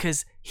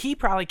 Because he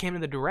probably came to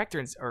the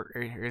director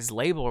or his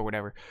label or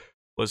whatever.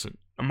 Listen,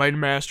 I made a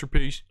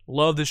masterpiece.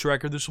 Love this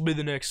record. This will be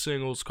the next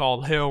single. It's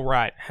called Hell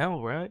Right.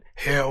 Hell Right?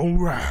 Hell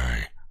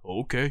Right.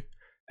 Okay.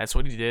 That's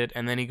what he did.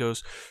 And then he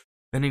goes,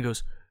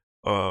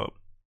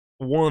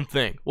 one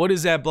thing. What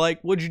is that, Blake?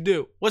 What'd you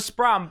do? What's the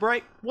problem,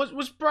 Blake? What's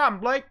the problem,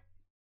 Blake?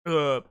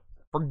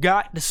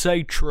 Forgot to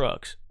say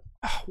trucks.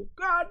 Oh,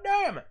 God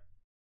damn it.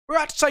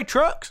 Forgot to say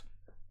trucks?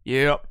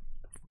 Yep.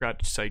 Forgot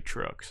to say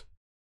trucks.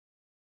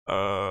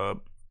 I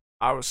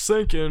was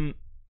thinking,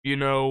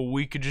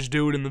 we could just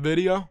do it in the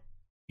video.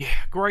 Yeah,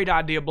 great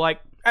idea, Blake.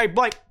 Hey,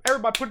 Blake,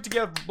 everybody put it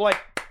together for Blake.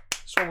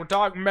 That's what we're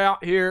talking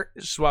about here.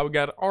 This is why we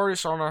got an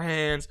artist on our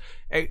hands.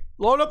 Hey,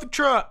 load up the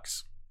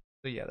trucks.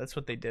 So yeah, that's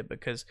what they did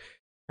because,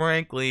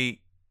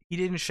 frankly, he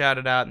didn't shout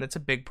it out, and that's a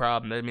big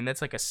problem. I mean,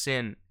 that's like a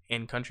sin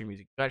in country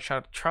music. You gotta shout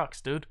out the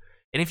trucks, dude.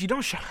 And if you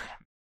don't shout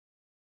out,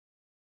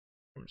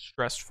 I'm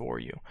stressed for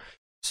you.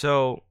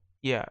 So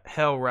yeah,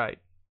 Hell Right,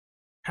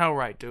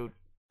 dude.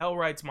 Hell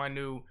Right's my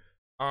new,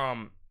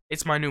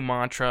 it's my new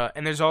mantra.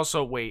 And there's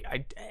also,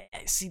 I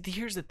see.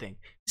 Here's the thing: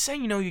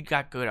 saying you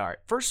got good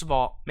art, first of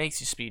all, makes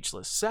you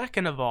speechless.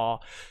 Second of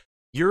all,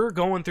 you're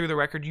going through the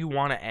record, you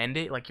want to end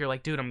it, like you're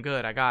like, dude, I'm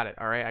good, I got it,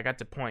 all right, I got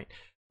the point.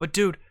 But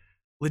dude,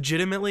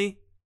 legitimately,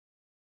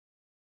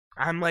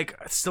 I'm like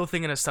still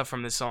thinking of stuff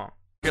from this song.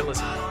 Here,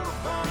 listen.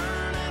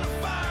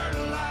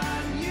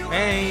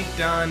 Ain't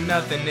done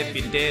nothing if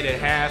you did it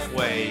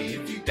halfway.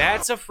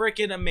 That's a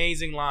freaking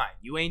amazing line.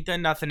 You ain't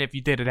done nothing if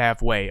you did it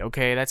halfway,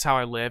 okay? That's how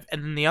I live.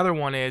 And then the other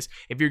one is,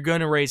 if you're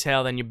gonna raise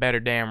hell, then you better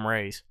damn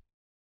raise.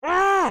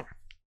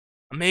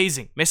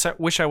 Amazing.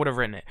 Wish I would have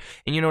written it.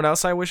 And you know what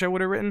else I wish I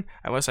would have written?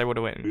 I wish I would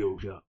have written. Real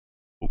shot.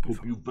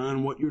 Hope you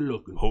find what you're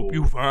looking for. Hope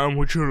you find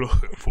what you're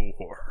looking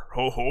for.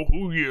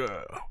 Ho,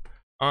 yeah.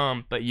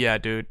 But yeah,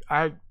 dude,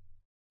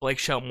 Blake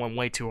Shelton went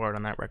way too hard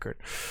on that record.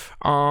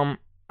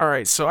 All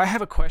right, so I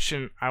have a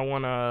question I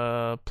want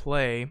to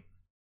play,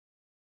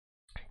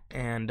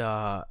 and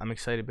I'm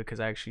excited because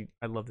I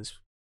love this.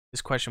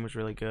 This question was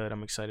really good.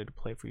 I'm excited to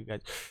play for you guys.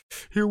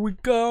 Here we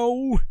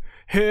go.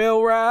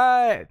 Hell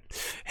right.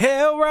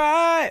 Hell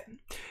right.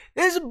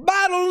 There's a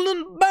bottle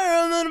in the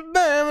barrel and a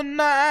barrel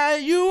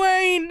night. You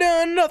ain't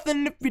done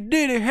nothing if you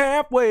did it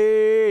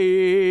halfway.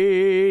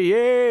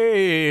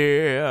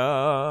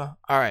 Yeah.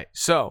 All right,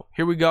 so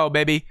here we go,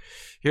 baby.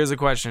 Here's a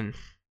question.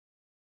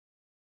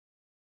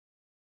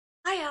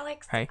 Hi,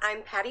 Alex. Hi.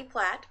 I'm Patty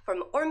Platt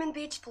from Ormond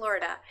Beach,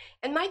 Florida.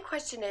 And my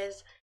question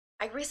is,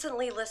 I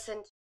recently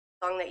listened to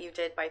a song that you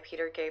did by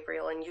Peter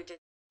Gabriel, and you did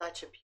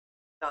such a beautiful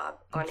job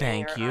on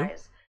Thank In Your you.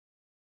 Eyes.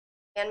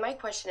 And my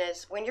question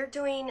is, when you're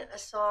doing a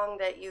song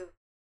that you've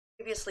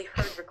previously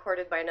heard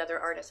recorded by another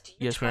artist, do you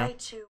Yes, try ma'am.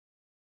 to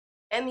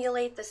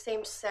emulate the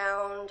same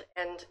sound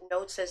and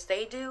notes as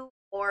they do?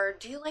 Or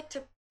do you like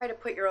to try to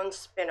put your own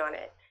spin on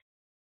it?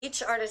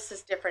 Each artist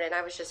is different, and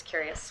I was just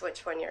curious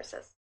which one yours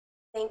is.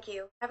 Thank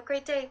you. Have a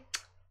great day.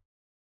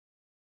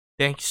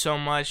 Thank you so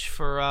much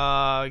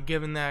for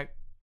giving that,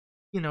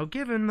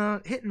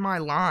 hitting my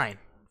line,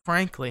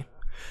 frankly.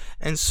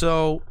 And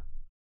so,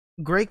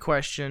 great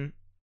question.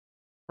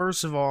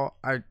 First of all,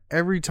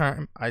 every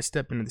time I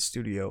step into the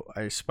studio,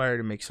 I aspire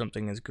to make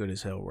something as good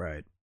as Hell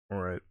Right. All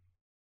right.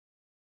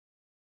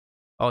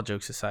 all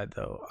jokes aside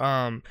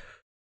though,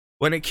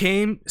 when it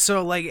came,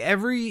 so like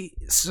every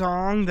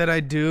song that I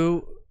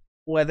do,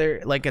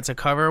 whether like it's a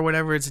cover or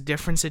whatever, it's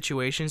different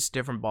situations,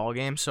 different ball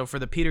games. So for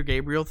the Peter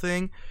Gabriel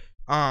thing,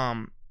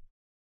 I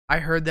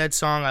heard that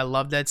song, I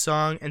love that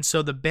song, and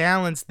so the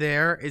balance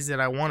there is that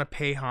I want to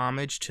pay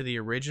homage to the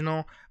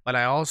original, but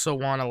I also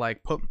want to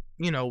like put,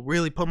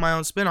 really put my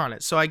own spin on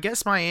it. So I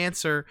guess my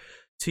answer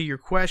to your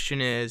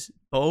question is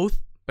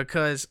both,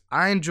 because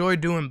I enjoy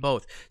doing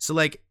both. So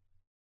like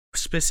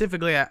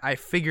specifically, I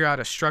figure out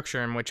a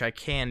structure in which I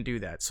can do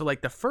that. So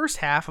like the first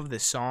half of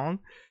this song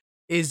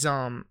is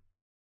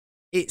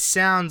it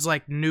sounds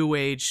like new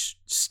age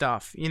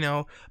stuff,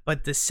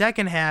 but the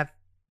second half,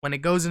 when it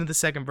goes into the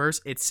second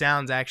verse, it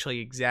sounds actually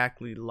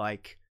exactly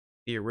like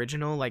the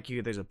original, like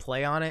there's a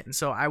play on it. And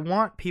so I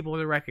want people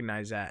to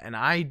recognize that, and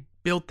I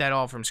built that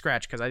all from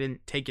scratch because I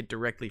didn't take it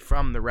directly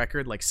from the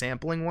record, like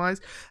sampling wise.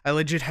 I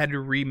legit had to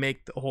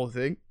remake the whole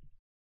thing.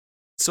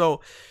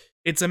 So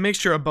it's a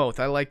mixture of both.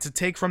 I like to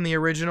take from the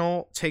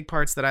original, take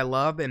parts that I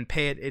love, and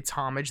pay it its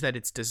homage that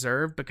it's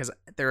deserved, because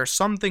there are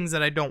some things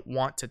that I don't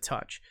want to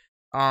touch.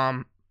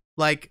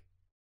 Like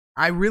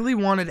I really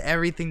wanted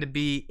everything to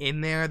be in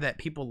there that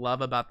people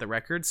love about the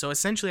record. So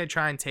essentially I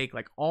try and take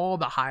like all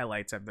the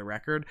highlights of the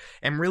record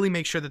and really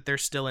make sure that they're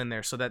still in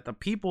there, so that the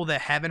people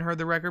that haven't heard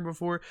the record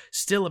before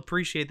still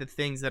appreciate the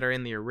things that are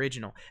in the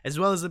original, as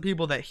well as the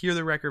people that hear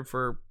the record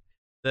for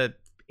the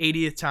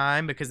 80th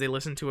time because they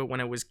listened to it when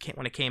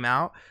it came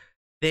out.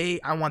 I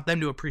want them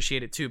to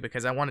appreciate it too,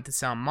 because I want it to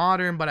sound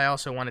modern, but I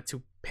also want it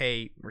to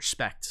pay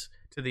respect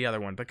to the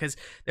other one, because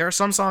there are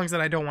some songs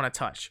that I don't want to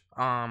touch.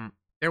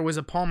 There was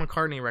a Paul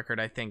McCartney record,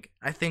 I think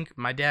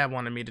my dad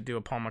wanted me to do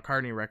a Paul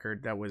McCartney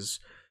record that was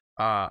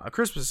a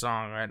Christmas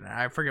song, right?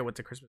 I forget what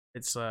the Christmas,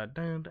 it's I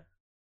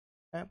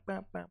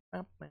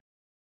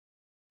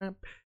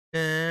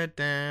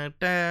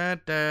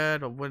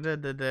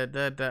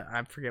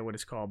forget what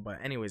it's called,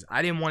 but anyways,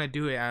 I didn't want to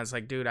do it. I was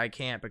like, dude, I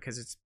can't, because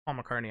it's Paul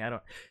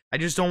McCartney. I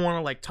just don't want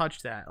to like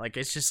touch that. Like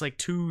it's just like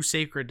too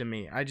sacred to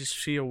me. I just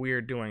feel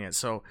weird doing it.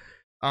 So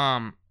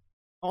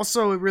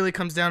also, it really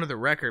comes down to the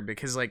record,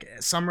 because like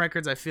some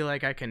records I feel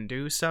like I can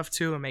do stuff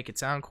to and make it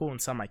sound cool,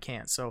 and some I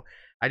can't. So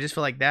I just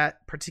feel like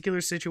that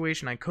particular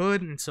situation I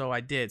could, and so I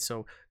did.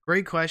 So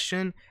great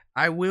question.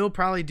 I will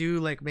probably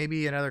do like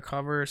maybe another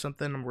cover or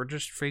something. We're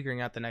just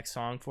figuring out the next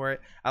song for it.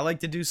 I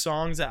like to do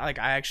songs that like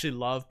I actually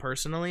love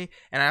personally,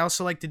 and I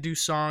also like to do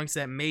songs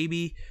that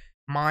maybe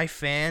my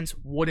fans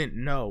wouldn't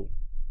know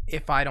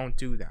if I don't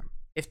do them.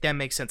 If that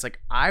makes sense. Like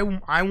I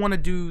want to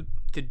do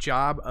the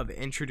job of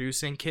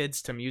introducing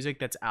kids to music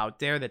that's out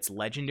there, that's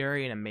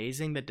legendary and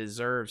amazing, that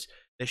deserves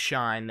the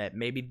shine that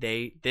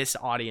maybe this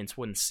audience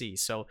wouldn't see.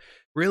 So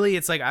really,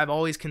 it's like I've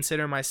always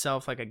considered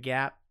myself like a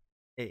gap,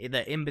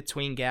 the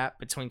in-between gap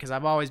between, because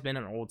I've always been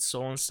an old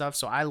soul and stuff,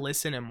 so I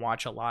listen and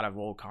watch a lot of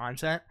old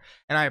content,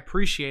 and I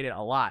appreciate it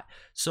a lot.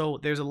 So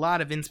there's a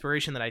lot of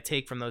inspiration that I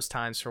take from those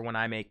times for when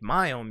I make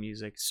my own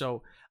music.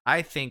 So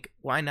I think,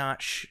 why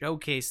not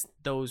showcase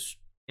those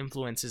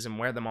influences and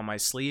wear them on my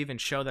sleeve and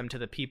show them to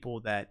the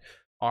people that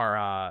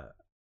are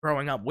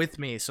growing up with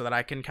me, so that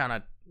I can kind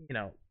of,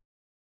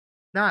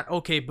 not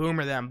okay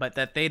boomer them, but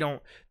that they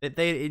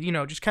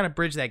just kind of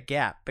bridge that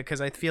gap, because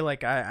I feel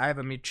like I have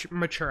a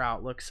mature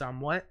outlook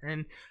somewhat,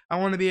 and I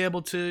want to be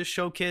able to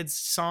show kids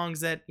songs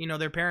that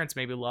their parents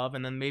maybe love,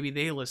 and then maybe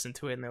they listen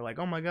to it and they're like,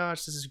 oh my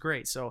gosh, this is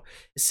great. So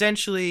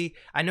essentially,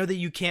 I know that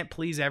you can't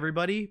please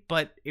everybody,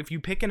 but if you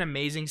pick an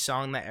amazing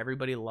song that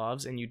everybody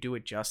loves and you do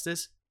it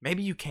justice,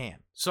 maybe you can.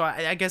 So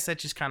I guess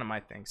that's just kind of my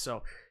thing.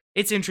 So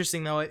it's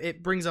interesting though.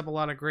 It brings up a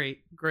lot of great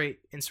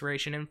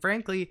inspiration, and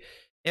frankly,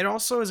 it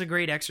also is a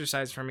great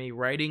exercise for me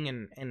writing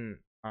and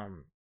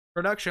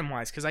production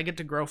wise, because I get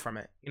to grow from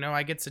it.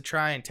 I get to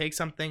try and take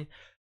something,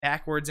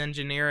 backwards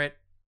engineer it,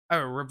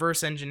 or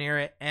reverse engineer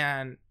it,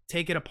 and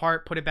take it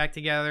apart, put it back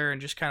together,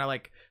 and just kind of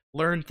like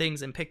learn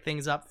things and pick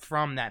things up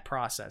from that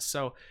process.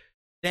 So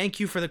thank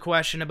you for the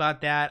question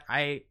about that.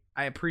 I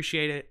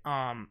appreciate it.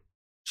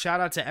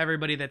 Shout out to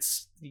everybody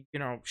that's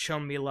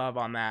shown me love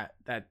on that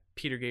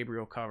Peter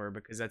Gabriel cover,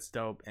 because that's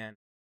dope. And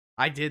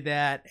I did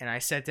that, and I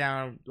sat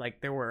down,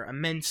 like there were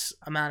immense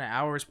amount of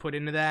hours put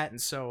into that, and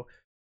so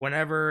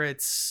whenever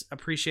it's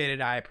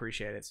appreciated, I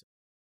appreciate it. So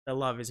the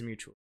love is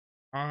mutual.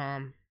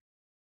 So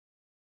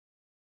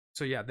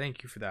yeah,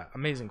 thank you for that.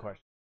 Amazing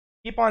question.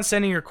 Keep on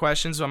sending your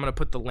questions. So I'm gonna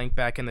put the link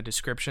back in the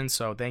description.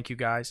 So thank you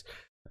guys.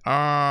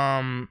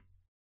 All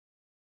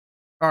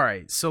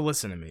right. So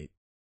listen to me.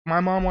 My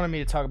mom wanted me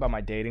to talk about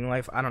my dating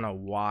life. I don't know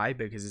why,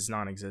 because it's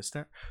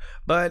non-existent.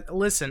 But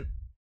listen,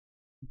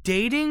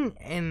 dating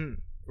and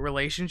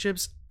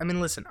relationships, I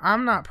mean, listen,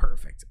 I'm not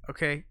perfect,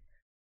 okay?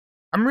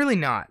 I'm really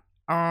not.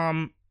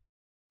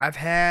 I've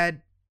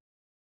had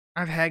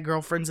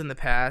girlfriends in the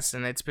past,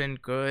 and it's been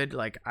good.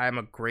 Like, I'm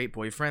a great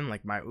boyfriend.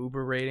 Like, my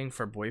Uber rating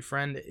for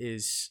boyfriend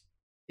is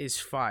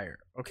fire,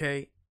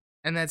 okay?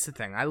 And that's the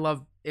thing.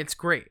 It's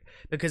great,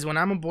 because when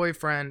I'm a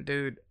boyfriend,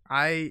 dude,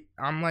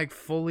 I'm like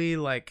fully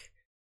like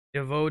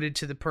devoted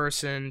to the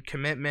person.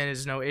 Commitment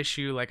is no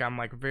issue. Like I'm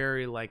like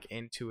very like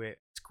into it.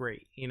 It's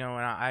great, you know.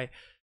 And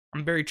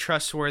I'm very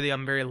trustworthy.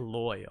 I'm very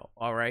loyal.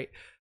 All right.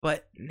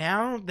 But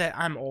now that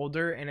I'm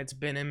older and it's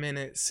been a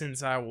minute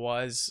since I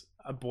was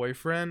a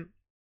boyfriend,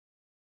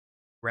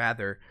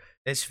 rather,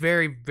 it's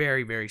very,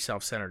 very, very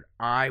self-centered.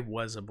 I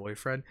was a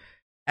boyfriend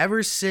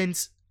ever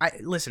since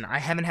I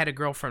haven't had a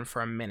girlfriend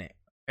for a minute.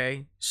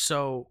 Okay.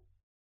 So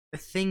the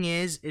thing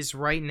is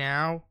right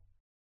now,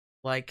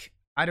 like,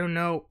 I don't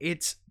know,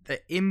 it's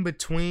the in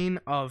between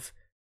of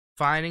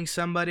finding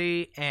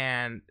somebody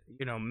and,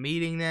 you know,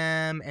 meeting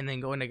them and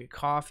then going to get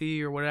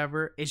coffee or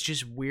whatever. It's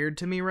just weird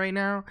to me right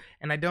now.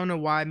 And I don't know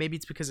why. Maybe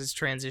it's because it's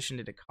transitioned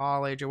into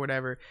college or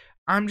whatever.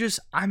 I'm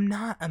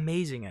not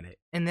amazing at it.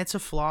 And that's a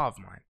flaw of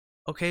mine.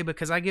 Okay.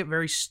 Because I get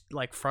very,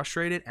 like,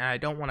 frustrated and I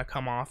don't want to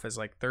come off as,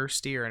 like,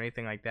 thirsty or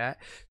anything like that.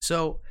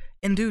 So,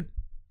 and dude,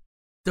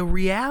 the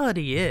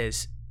reality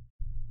is,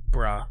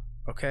 bruh,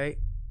 okay?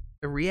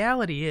 The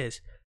reality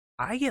is,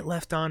 I get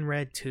left on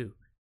red too.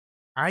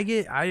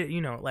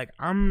 You know, like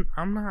I'm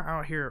not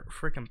out here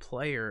freaking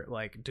player,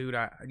 like, dude,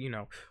 I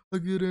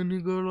get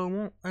any girl I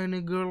want,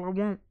 any girl I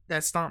want.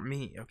 That's not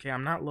me, okay?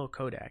 I'm not Lil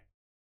Kodak,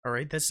 all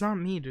right? That's not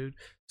me, dude.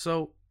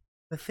 So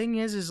the thing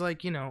is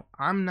like, you know,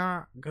 I'm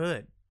not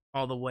good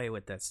all the way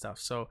with that stuff.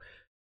 So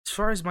as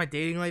far as my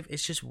dating life,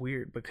 it's just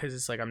weird because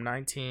it's like I'm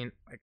 19,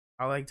 like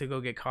I like to go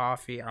get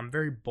coffee. I'm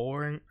very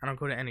boring. I don't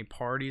go to any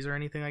parties or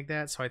anything like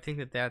that. So I think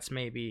that that's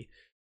maybe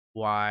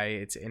why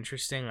it's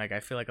interesting. Like I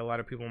feel like a lot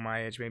of people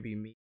my age maybe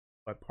meet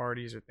at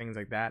parties or things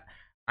like that.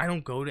 I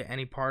don't go to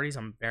any parties.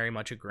 I'm very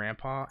much a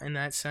grandpa in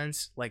that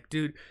sense. Like,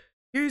 dude,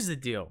 here's the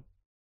deal.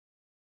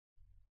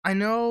 I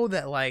know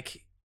that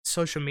like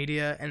social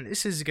media, and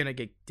this is gonna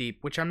get deep,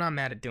 which I'm not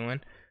mad at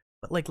doing,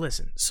 but like,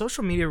 listen,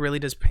 social media really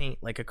does paint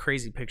like a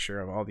crazy picture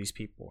of all these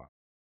people.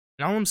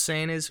 And all I'm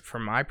saying is,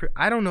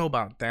 I don't know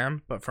about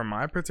them, but for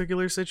my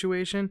particular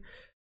situation,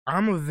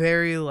 I'm a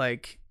very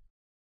like,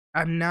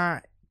 I'm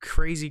not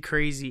crazy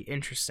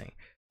interesting.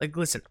 Like,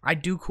 listen, I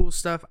do cool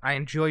stuff. I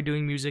enjoy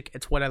doing music.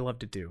 It's what I love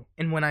to do.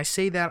 And when I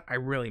say that, I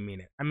really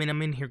mean it. I mean,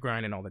 I'm in here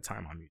grinding all the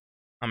time on music.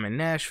 I'm in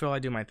Nashville. I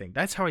do my thing.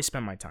 That's how I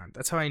spend my time.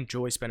 That's how I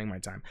enjoy spending my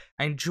time.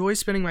 I enjoy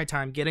spending my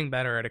time getting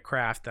better at a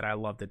craft that I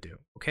love to do.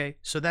 Okay?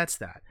 So that's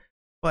that.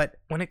 But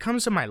when it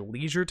comes to my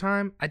leisure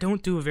time, I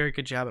don't do a very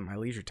good job at my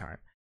leisure time.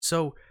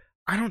 So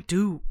I don't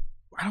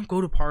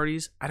go to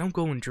parties. I don't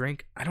go and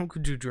drink. I don't go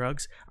do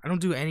drugs. I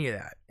don't do any of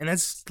that. And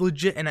that's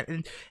legit.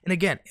 And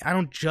again, I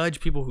don't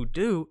judge people who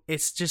do.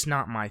 It's just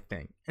not my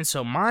thing. And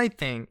so my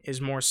thing is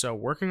more so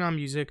working on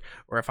music,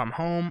 or if I'm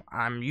home,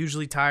 I'm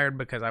usually tired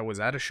because I was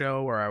at a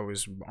show or I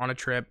was on a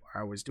trip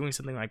or I was doing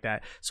something like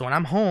that. So when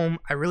I'm home,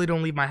 I really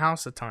don't leave my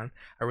house a ton.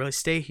 I really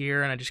stay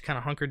here and I just kind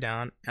of hunker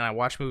down and I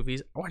watch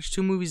movies. I watch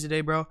 2 movies a day,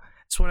 bro.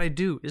 That's what I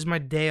do. This is my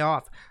day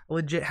off. I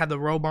legit had the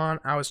robe on.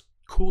 I was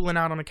cooling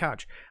out on the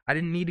couch. I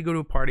didn't need to go to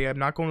a party. I'm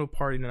not going to a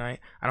party tonight.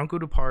 I don't go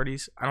to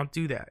parties. I don't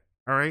do that.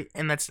 All right.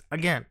 And that's,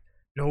 again,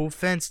 no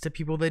offense to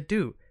people that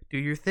do. Do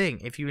your thing.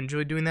 If you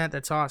enjoy doing that,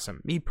 that's awesome.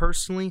 Me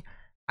personally,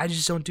 I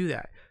just don't do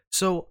that.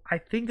 So I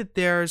think that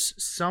there's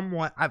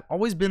somewhat, I've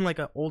always been like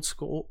an old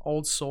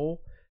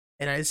soul.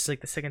 And it's like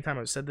the second time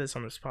I've said this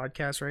on this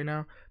podcast right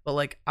now. But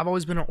like, I've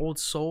always been an old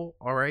soul.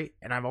 All right.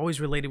 And I've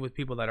always related with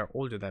people that are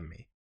older than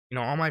me. You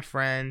know, all my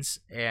friends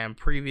and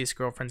previous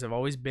girlfriends have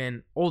always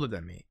been older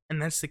than me.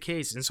 And that's the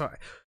case. And so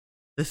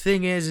the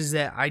thing is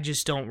that I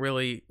just don't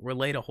really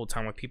relate a whole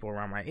time with people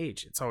around my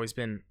age. It's always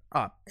been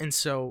up. And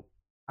so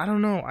I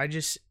don't know.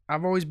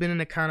 I've always been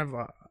in a kind of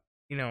a,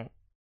 you know,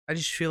 I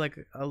just feel like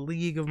a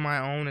league of my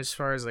own as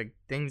far as like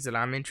things that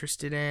I'm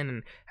interested in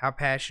and how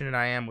passionate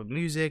I am with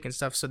music and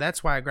stuff. So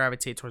that's why I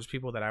gravitate towards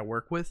people that I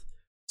work with.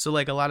 So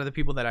like a lot of the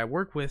people that I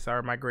work with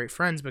are my great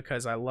friends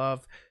because I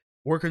love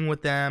working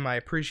with them. I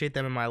appreciate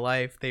them in my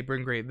life. They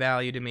bring great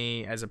value to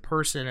me as a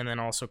person and then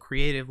also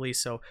creatively.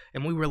 So,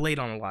 and we relate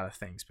on a lot of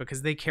things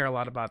because they care a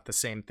lot about the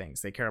same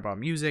things. They care about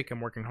music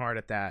and working hard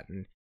at that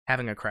and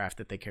having a craft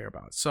that they care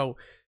about. So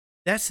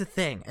that's the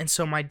thing. And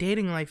so my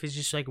dating life is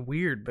just like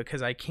weird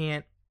because I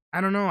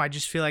don't know. I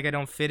just feel like I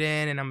don't fit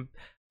in and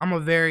I'm a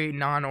very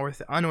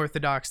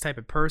unorthodox type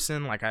of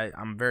person. Like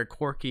I'm very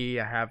quirky.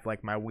 I have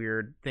like my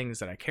weird things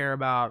that I care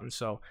about. And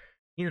so,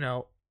 you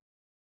know,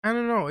 I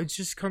don't know. It's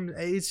just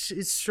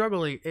it's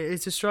struggling.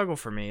 It's a struggle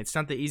for me. It's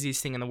not the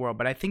easiest thing in the world,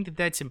 but I think that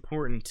that's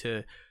important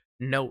to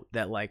note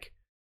that like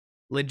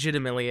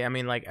legitimately, I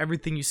mean, like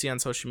everything you see on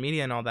social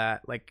media and all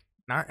that, like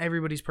not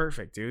everybody's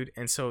perfect, dude.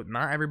 And so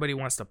not everybody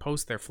wants to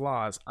post their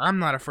flaws. I'm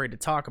not afraid to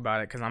talk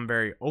about it because I'm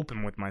very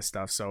open with my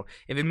stuff. So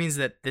if it means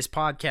that this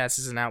podcast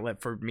is an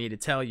outlet for me to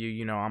tell you,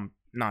 you know, I'm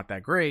not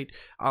that great,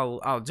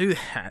 I'll do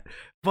that.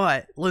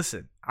 But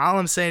listen, all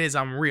I'm saying is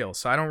I'm real,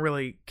 so I don't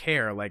really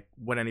care like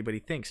what anybody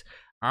thinks.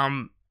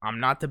 I'm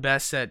not the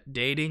best at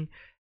dating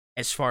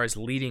as far as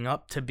leading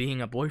up to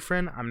being a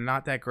boyfriend. I'm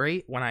not that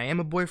great. When I am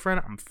a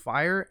boyfriend, I'm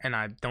fire, and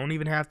I don't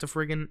even have to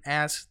friggin'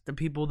 ask the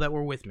people that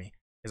were with me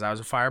because I was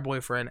a fire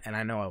boyfriend, and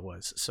I know I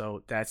was.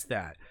 So that's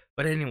that.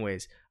 But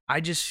anyways, I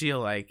just feel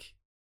like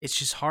it's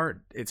just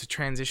hard. It's a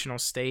transitional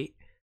state.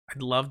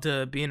 I'd love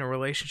to be in a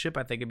relationship.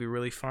 I think it'd be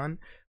really fun.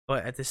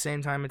 But at the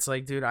same time, it's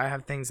like, dude, I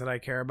have things that I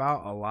care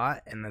about a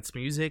lot, and that's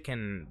music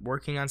and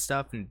working on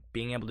stuff and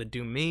being able to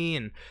do me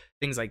and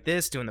things like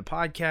this, doing the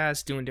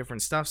podcast, doing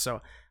different stuff.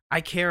 So I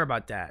care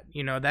about that.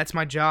 You know, that's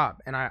my job.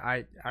 And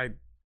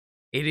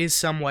it is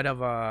somewhat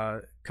of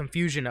a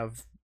confusion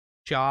of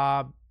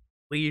job,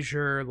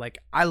 leisure. Like,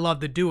 I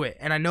love to do it.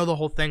 And I know the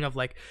whole thing of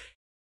like,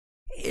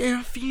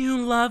 if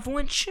you love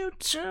what you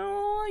do,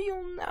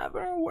 you'll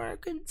never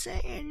work a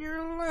day in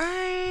your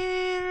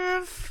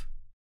life.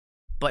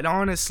 But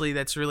honestly,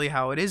 that's really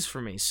how it is for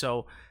me.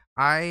 So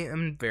I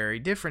am very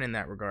different in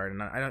that regard,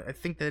 and I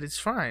think that it's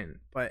fine.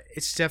 But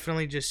it's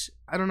definitely just,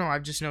 I don't know.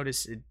 I've just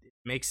noticed it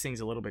makes things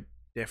a little bit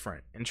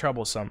different and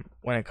troublesome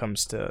when it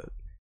comes to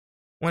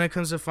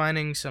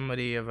finding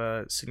somebody of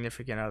a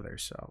significant other.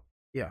 So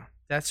yeah,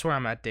 that's where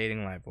I'm at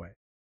dating life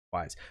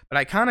wise. But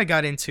I kind of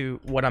got into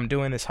what I'm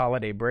doing this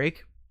holiday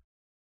break.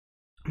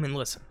 I mean,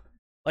 listen,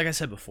 like I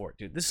said before,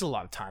 dude, this is a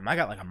lot of time. I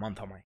got like a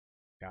month on my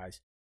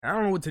guys. And I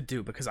don't know what to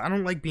do because I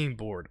don't like being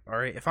bored,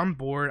 alright? If I'm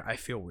bored, I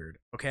feel weird,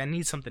 okay? I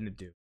need something to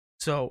do.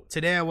 So,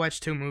 today I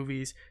watched 2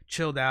 movies,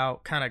 chilled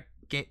out, kind of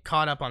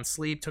caught up on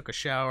sleep, took a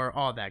shower,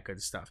 all that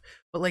good stuff.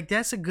 But, like,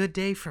 that's a good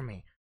day for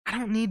me. I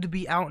don't need to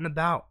be out and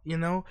about, you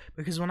know?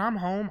 Because when I'm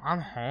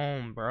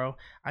home, bro.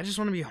 I just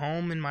want to be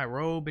home in my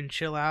robe and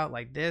chill out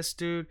like this,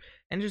 dude,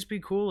 and just be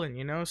coolin',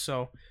 you know?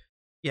 So,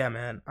 yeah,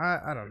 man,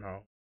 I don't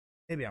know.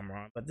 Maybe I'm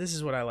wrong, but this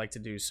is what I like to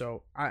do.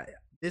 So,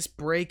 this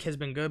break has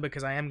been good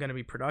because I am going to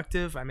be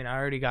productive. I mean, I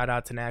already got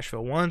out to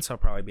Nashville once. I'll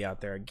probably be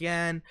out there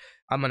again.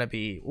 I'm going to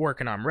be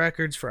working on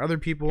records for other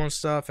people and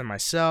stuff and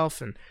myself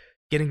and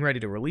getting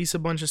ready to release a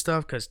bunch of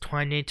stuff because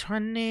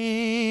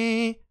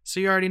 2020. So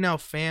you already know,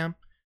 fam.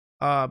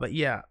 But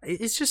yeah,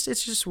 it's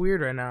just weird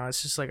right now.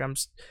 It's just like I'm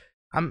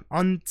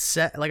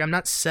unset. Like, I'm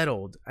not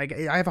settled.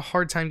 I have a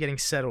hard time getting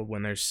settled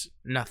when there's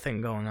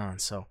nothing going on.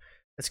 So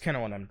that's kind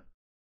of what I'm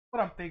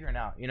figuring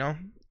out, you know?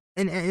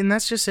 And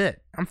that's just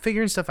it. I'm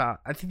figuring stuff out.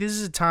 I think this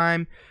is a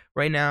time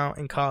right now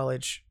in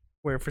college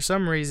where for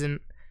some reason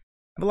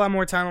I have a lot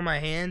more time on my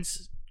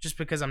hands just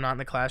because I'm not in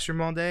the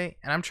classroom all day.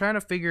 And I'm trying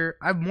to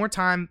I have more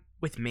time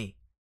with me,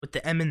 with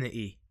the M and the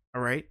E.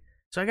 All right.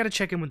 So I got to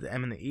check in with the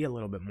M and the E a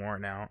little bit more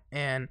now.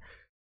 And,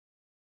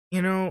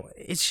 you know,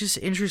 it's just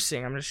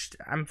interesting.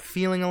 I'm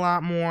feeling a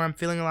lot more. I'm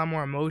feeling a lot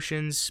more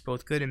emotions,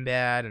 both good and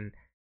bad. And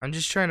I'm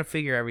just trying to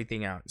figure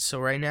everything out. So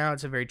right now,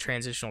 it's a very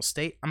transitional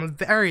state. I'm a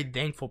very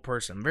thankful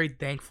person. I'm very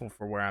thankful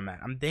for where I'm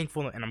at. I'm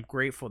thankful and I'm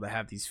grateful to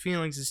have these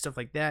feelings and stuff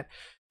like that.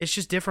 It's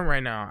just different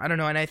right now. I don't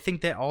know. And I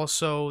think that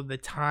also the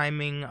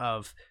timing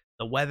of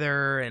the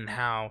weather and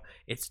how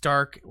it's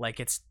dark, like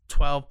it's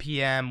 12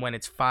 p.m. when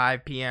it's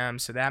 5 p.m.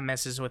 So that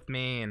messes with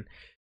me. And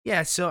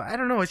yeah, so I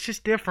don't know. It's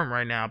just different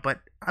right now.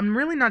 But I'm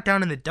really not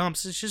down in the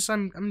dumps. It's just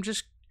I'm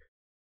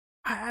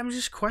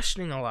just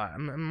questioning a lot.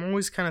 I'm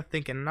always kind of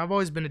thinking, and I've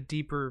always been a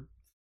deeper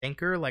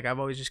thinker. Like, I've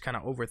always just kind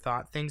of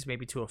overthought things,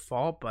 maybe to a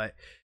fault. But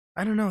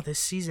I don't know. This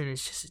season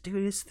is just, dude,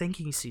 it's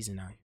thinking season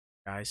now,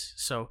 guys.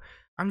 So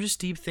I'm just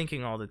deep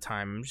thinking all the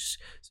time.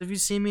 So if you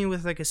see me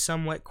with like a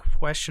somewhat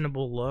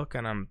questionable look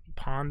and I'm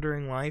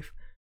pondering life,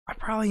 I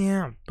probably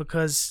am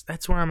because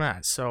that's where I'm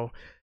at. So,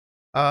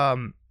 but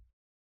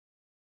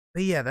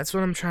yeah, that's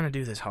what I'm trying to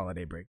do this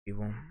holiday break,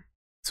 people.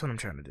 That's what I'm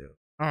trying to do.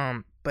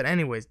 But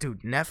anyways,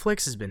 dude,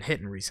 Netflix has been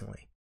hitting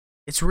recently.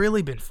 It's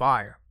really been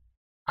fire.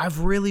 I've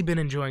really been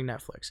enjoying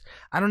Netflix.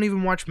 I don't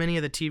even watch many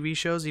of the TV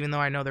shows, even though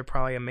I know they're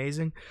probably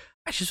amazing.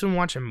 I just been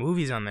watching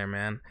movies on there,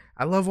 man.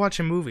 I love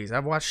watching movies.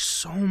 I've watched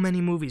so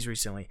many movies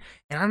recently.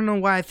 And I don't know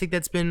why. I think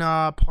that's been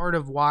part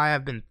of why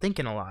I've been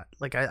thinking a lot.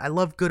 Like, I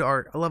love good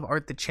art. I love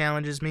art that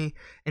challenges me.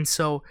 And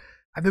so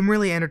I've been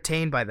really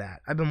entertained by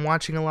that. I've been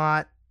watching a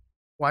lot.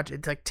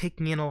 It's like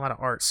taking in a lot of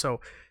art. So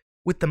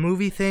with the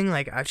movie thing,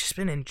 like, I've just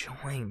been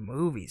enjoying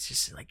movies,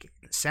 just like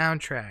the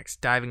soundtracks,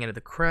 diving into the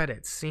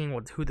credits, seeing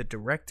who the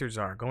directors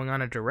are, going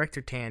on a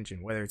director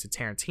tangent, whether it's a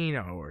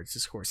Tarantino or it's a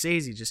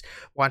Scorsese, just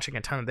watching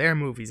a ton of their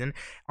movies. And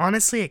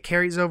honestly, it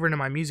carries over into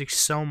my music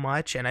so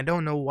much, and I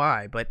don't know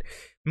why, but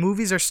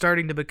movies are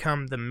starting to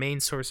become the main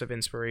source of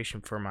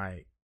inspiration for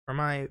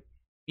my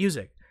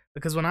music.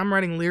 Because when I'm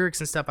writing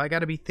lyrics and stuff, I got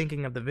to be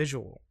thinking of the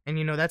visual. And,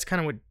 you know, that's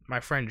kind of what my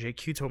friend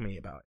JQ told me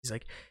about. He's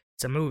like,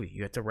 it's a movie.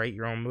 You have to write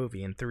your own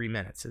movie in 3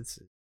 minutes. It's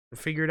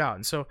figure it out.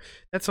 And so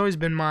that's always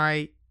been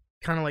my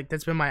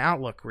that's been my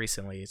outlook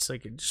recently. It's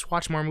like, just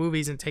watch more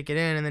movies and take it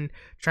in and then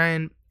try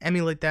and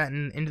emulate that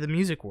into the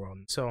music world.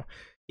 And so,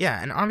 yeah.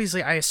 And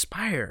obviously I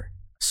aspire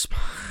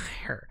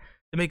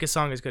to make a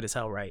song as good as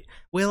hell, right?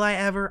 Will I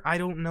ever? I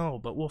don't know,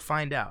 but we'll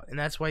find out. And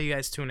that's why you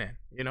guys tune in.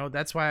 You know,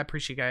 that's why I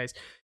appreciate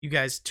you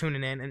guys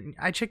tuning in. And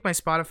I checked my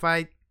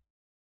Spotify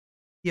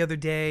the other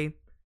day,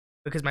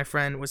 because my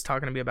friend was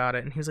talking to me about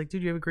it, and he was like,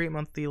 dude, you have a great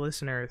monthly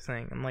listener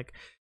thing. I'm like,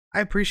 I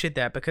appreciate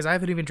that, because I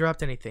haven't even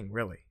dropped anything,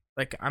 really.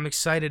 Like, I'm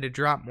excited to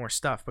drop more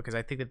stuff, because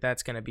I think that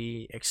that's going to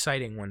be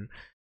exciting when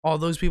all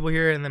those people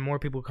hear it, and then more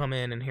people come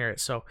in and hear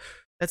it. So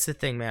that's the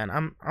thing, man.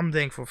 I'm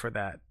thankful for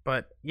that.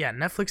 But yeah,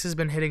 Netflix has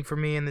been hitting for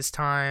me in this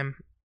time.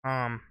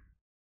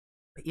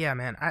 But yeah,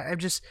 man,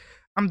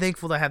 I'm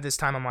thankful to have this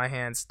time on my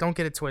hands. Don't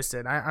get it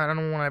twisted. I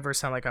don't want to ever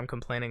sound like I'm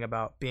complaining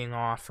about being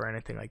off or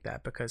anything like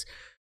that, because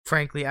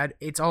frankly,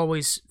 it's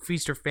always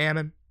feast or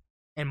famine.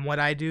 And what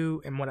I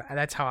do, and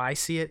that's how I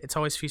see it. It's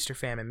always feast or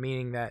famine,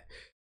 meaning that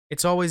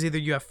it's always either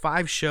you have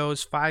 5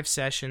 shows, 5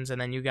 sessions, and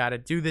then you got to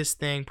do this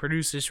thing,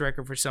 produce this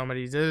record for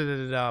somebody,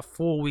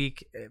 full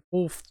week,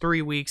 full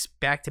 3 weeks,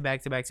 back to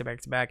back to back to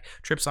back to back,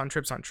 trips on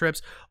trips on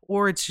trips,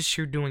 or it's just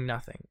you're doing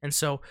nothing. And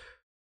so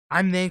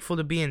I'm thankful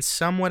to be in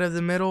somewhat of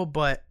the middle,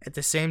 but at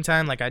the same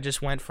time, like, I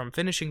just went from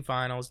finishing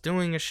finals,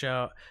 doing a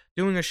show,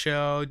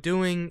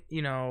 doing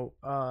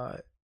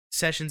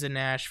sessions in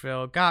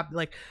Nashville,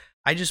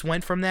 I just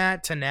went from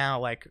that to now,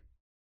 like,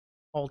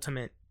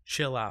 ultimate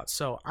chill out.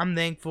 So I'm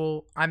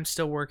thankful. I'm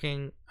still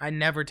working. I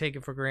never take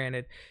it for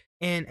granted.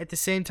 And at the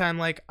same time,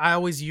 like, I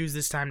always use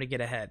this time to get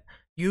ahead.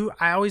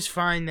 I always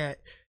find that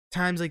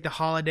times like the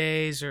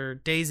holidays or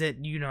days that,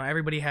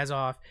 everybody has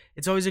off,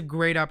 it's always a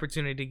great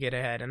opportunity to get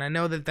ahead. And I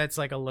know that that's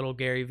like a little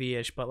Gary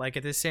V-ish, but like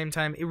at the same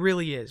time, it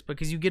really is,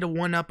 because you get a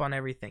one-up on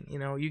everything.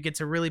 You get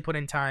to really put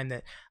in time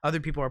that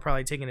other people are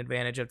probably taking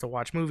advantage of to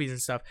watch movies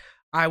and stuff.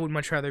 I would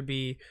much rather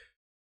be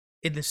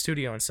in the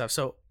studio and stuff.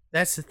 So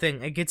that's the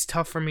thing. It gets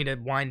tough for me to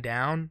wind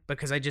down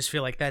because I just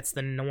feel like that's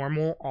the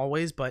normal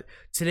always. But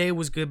today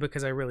was good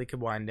because I really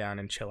could wind down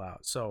and chill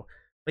out. So,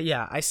 but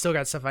yeah, I still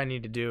got stuff I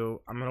need to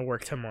do. I'm gonna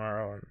work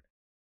tomorrow, and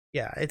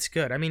yeah, it's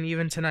good. I mean,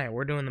 even tonight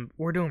we're doing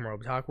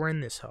Robetalk. We're in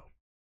this hoe.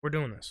 We're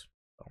doing this.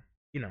 So,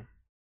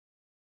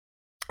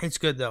 it's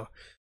good though.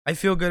 I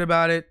feel good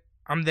about it.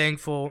 I'm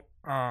thankful.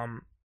 I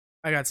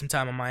got some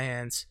time on my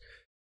hands.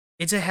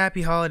 It's a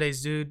happy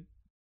holidays, dude.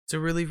 It's a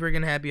really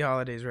freaking happy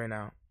holidays right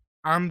now.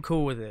 I'm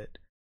cool with it.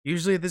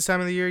 Usually at this time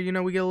of the year,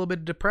 we get a little bit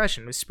of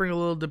depression. We spring a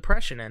little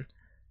depression in.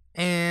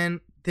 And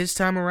this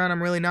time around,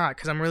 I'm really not,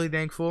 because I'm really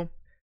thankful.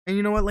 And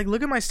you know what? Like,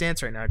 look at my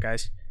stance right now,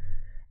 guys.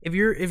 If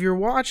you're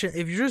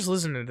just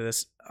listening to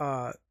this,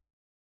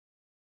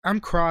 I'm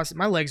crossed.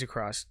 My legs are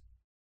crossed.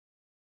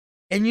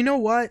 And you know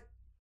what?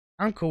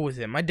 I'm cool with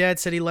it. My dad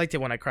said he liked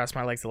it when I crossed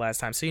my legs the last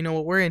time. So you know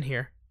what? We're in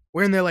here.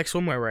 We're in there like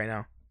swimwear right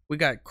now. We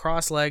got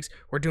crossed legs.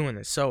 We're doing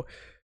this. So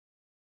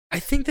I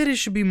think that it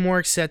should be more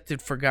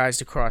accepted for guys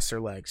to cross their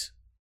legs.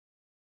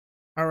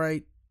 All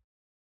right.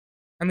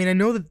 I mean, I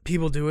know that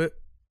people do it,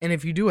 and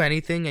if you do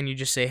anything and you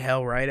just say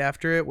hell right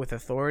after it with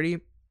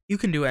authority, you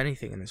can do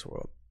anything in this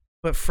world.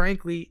 But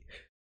frankly,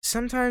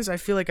 sometimes I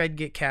feel like I'd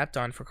get capped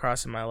on for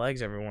crossing my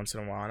legs every once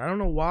in a while, and I don't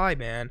know why,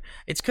 man.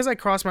 It's because I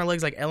cross my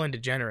legs like Ellen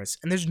DeGeneres,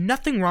 and there's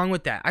nothing wrong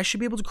with that. I should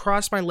be able to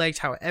cross my legs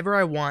however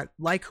I want,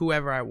 like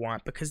whoever I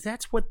want, because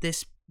that's what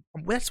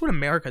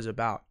America's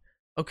about,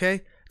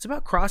 okay? It's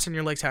about crossing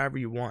your legs however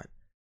you want.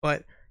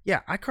 But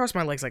yeah, I cross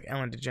my legs like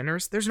Ellen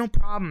DeGeneres. There's no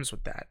problems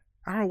with that.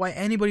 I don't know why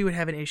anybody would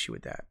have an issue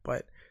with that.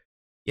 But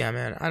yeah,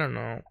 man, I don't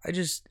know.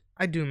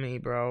 I do me,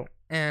 bro.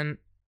 And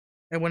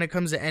when it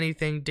comes to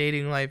anything,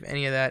 dating life,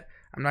 any of that,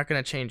 I'm not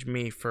going to change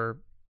me for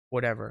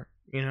whatever,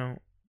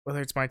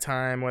 whether it's my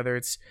time, whether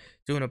it's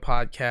doing a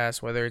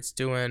podcast, whether it's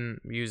doing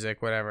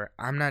music, whatever.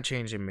 I'm not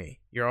changing me.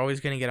 You're always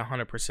going to get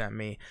 100%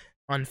 me,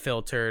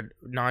 unfiltered,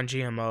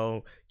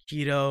 non-GMO,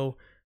 keto,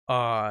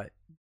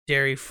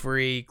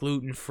 dairy-free,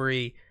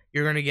 gluten-free.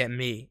 You're going to get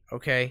me,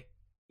 okay?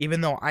 Even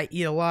though I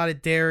eat a lot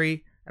of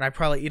dairy and I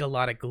probably eat a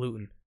lot of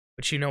gluten.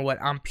 But you know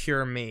what? I'm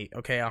pure me,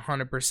 okay?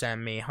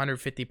 100% me,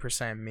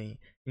 150% me.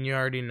 And you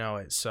already know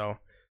it. So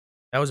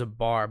that was a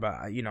bar, but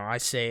I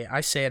say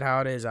it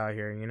how it is out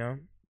here,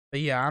 But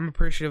yeah, I'm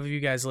appreciative of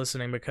you guys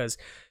listening because,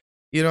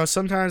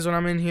 sometimes when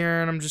I'm in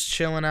here and I'm just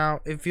chilling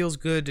out, it feels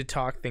good to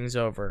talk things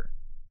over.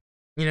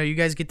 You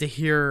guys get to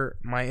hear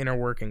my inner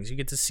workings. You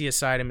get to see a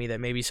side of me that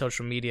maybe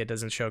social media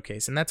doesn't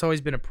showcase. And that's always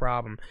been a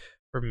problem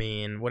for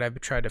me. And what I've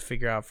tried to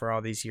figure out for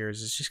all these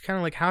years is just kind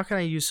of like, how can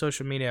I use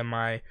social media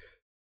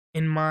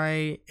in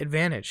my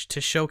advantage to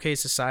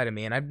showcase a side of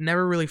me? And I've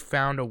never really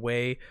found a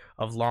way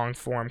of long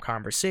form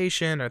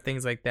conversation or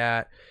things like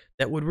that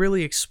would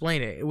really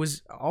explain it. It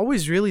was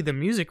always really, the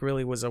music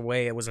really was a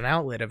way, it was an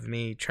outlet of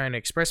me trying to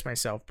express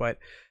myself. But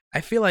I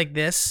feel like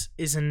this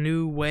is a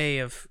new way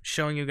of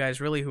showing you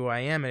guys really who I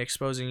am and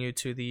exposing you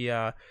to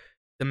the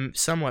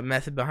somewhat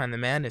method behind the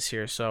madness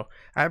here. So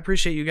I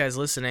appreciate you guys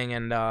listening,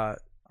 and I'm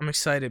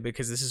excited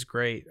because this is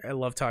great. I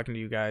love talking to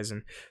you guys,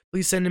 and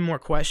please send in more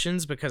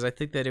questions because I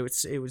think that it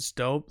was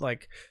dope.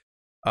 Like,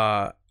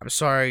 I'm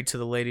sorry to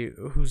the lady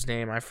whose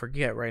name I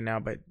forget right now,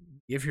 but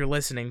if you're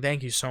listening,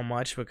 thank you so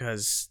much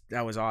because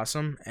that was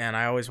awesome, and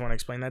I always want to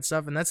explain that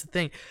stuff. And that's the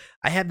thing.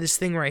 I have this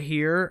thing right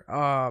here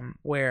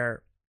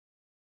where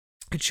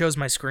it shows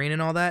my screen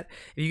and all that.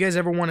 If you guys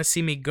ever want to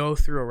see me go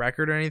through a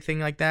record or anything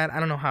like that, I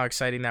don't know how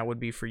exciting that would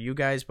be for you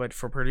guys, but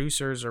for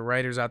producers or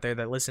writers out there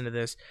that listen to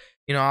this,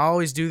 I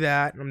always do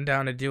that. I'm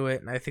down to do it,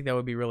 and I think that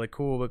would be really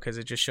cool because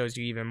it just shows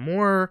you even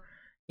more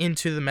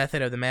into the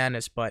method of the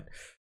madness. But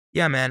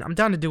yeah, man, I'm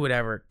down to do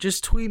whatever.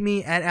 Just tweet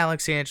me at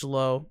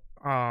AlexAngelo.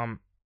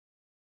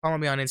 Follow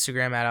me on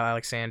Instagram at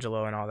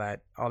AlexAngelo and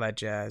all that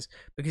jazz.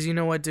 Because you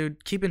know what,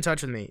 dude? Keep in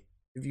touch with me.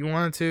 If you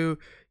wanted to,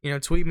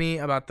 tweet me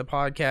about the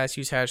podcast,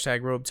 use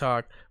hashtag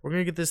Robetalk. We're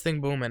going to get this thing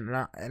booming.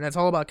 And it's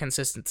all about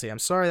consistency. I'm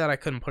sorry that I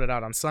couldn't put it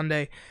out on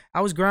Sunday. I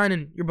was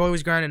grinding. Your boy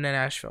was grinding in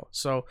Nashville.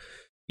 So,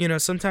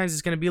 sometimes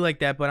it's going to be like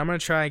that. But I'm going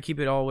to try and keep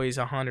it always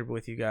 100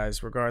 with you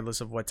guys,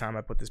 regardless of what time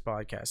I put this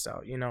podcast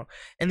out,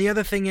 And the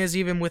other thing is,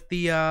 even with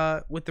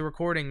the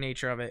recording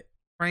nature of it,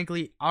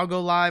 frankly, I'll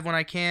go live when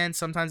I can.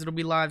 Sometimes it'll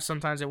be live,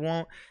 sometimes it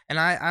won't. And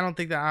I don't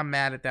think that I'm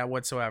mad at that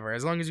whatsoever.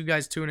 As long as you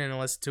guys tune in and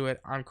listen to it,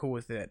 I'm cool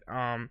with it.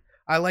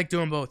 I like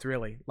doing both,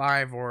 really,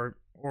 live or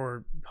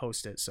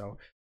post it. So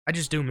I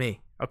just do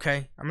me,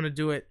 okay? I'm going to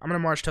do it. I'm going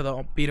to march to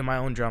the beat of my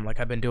own drum like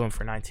I've been doing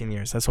for 19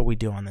 years. That's what we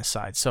do on this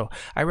side. So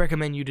I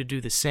recommend you to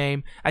do the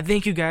same. I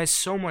thank you guys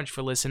so much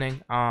for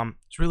listening.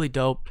 It's really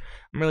dope.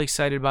 I'm really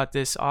excited about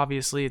this.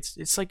 Obviously, it's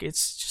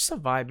just a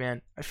vibe,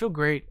 man. I feel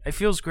great. It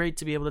feels great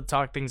to be able to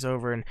talk things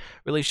over and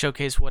really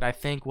showcase what I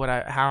think,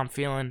 how I'm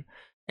feeling,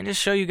 and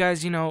just show you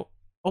guys,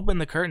 open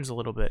the curtains a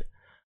little bit.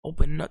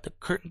 Open up the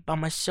curtain by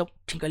myself.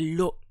 Take a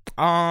look.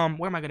 Where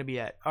am I gonna be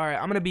at? All right,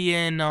 I'm gonna be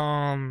in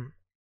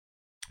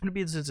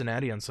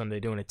Cincinnati on Sunday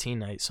doing a teen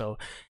night. So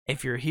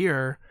if you're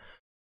here,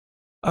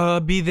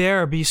 be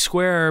there, be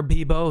square,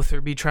 be both,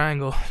 or be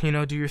triangle.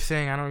 Do your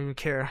thing. I don't even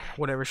care.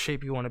 Whatever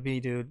shape you want to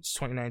be, dude. It's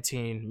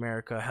 2019,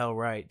 America. Hell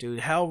right, dude.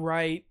 Hell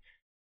right.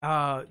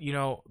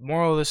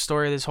 Moral of the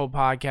story of this whole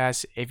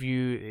podcast: if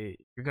you're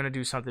gonna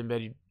do something,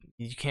 but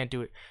you can't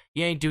do it,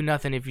 you ain't do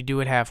nothing if you do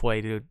it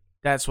halfway, dude.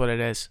 That's what it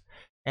is.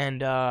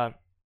 And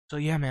so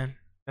yeah, man.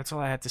 That's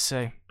all I had to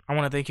say. I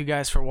want to thank you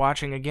guys for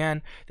watching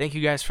again. Thank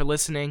you guys for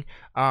listening.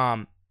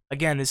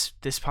 Again, this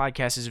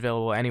podcast is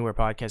available anywhere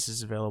podcast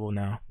is available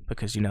now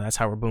because that's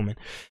how we're booming.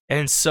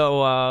 And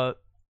so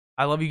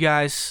I love you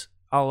guys.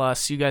 I'll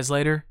see you guys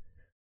later,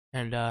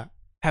 and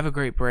have a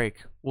great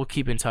break. We'll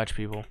keep in touch,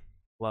 people.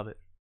 Love it.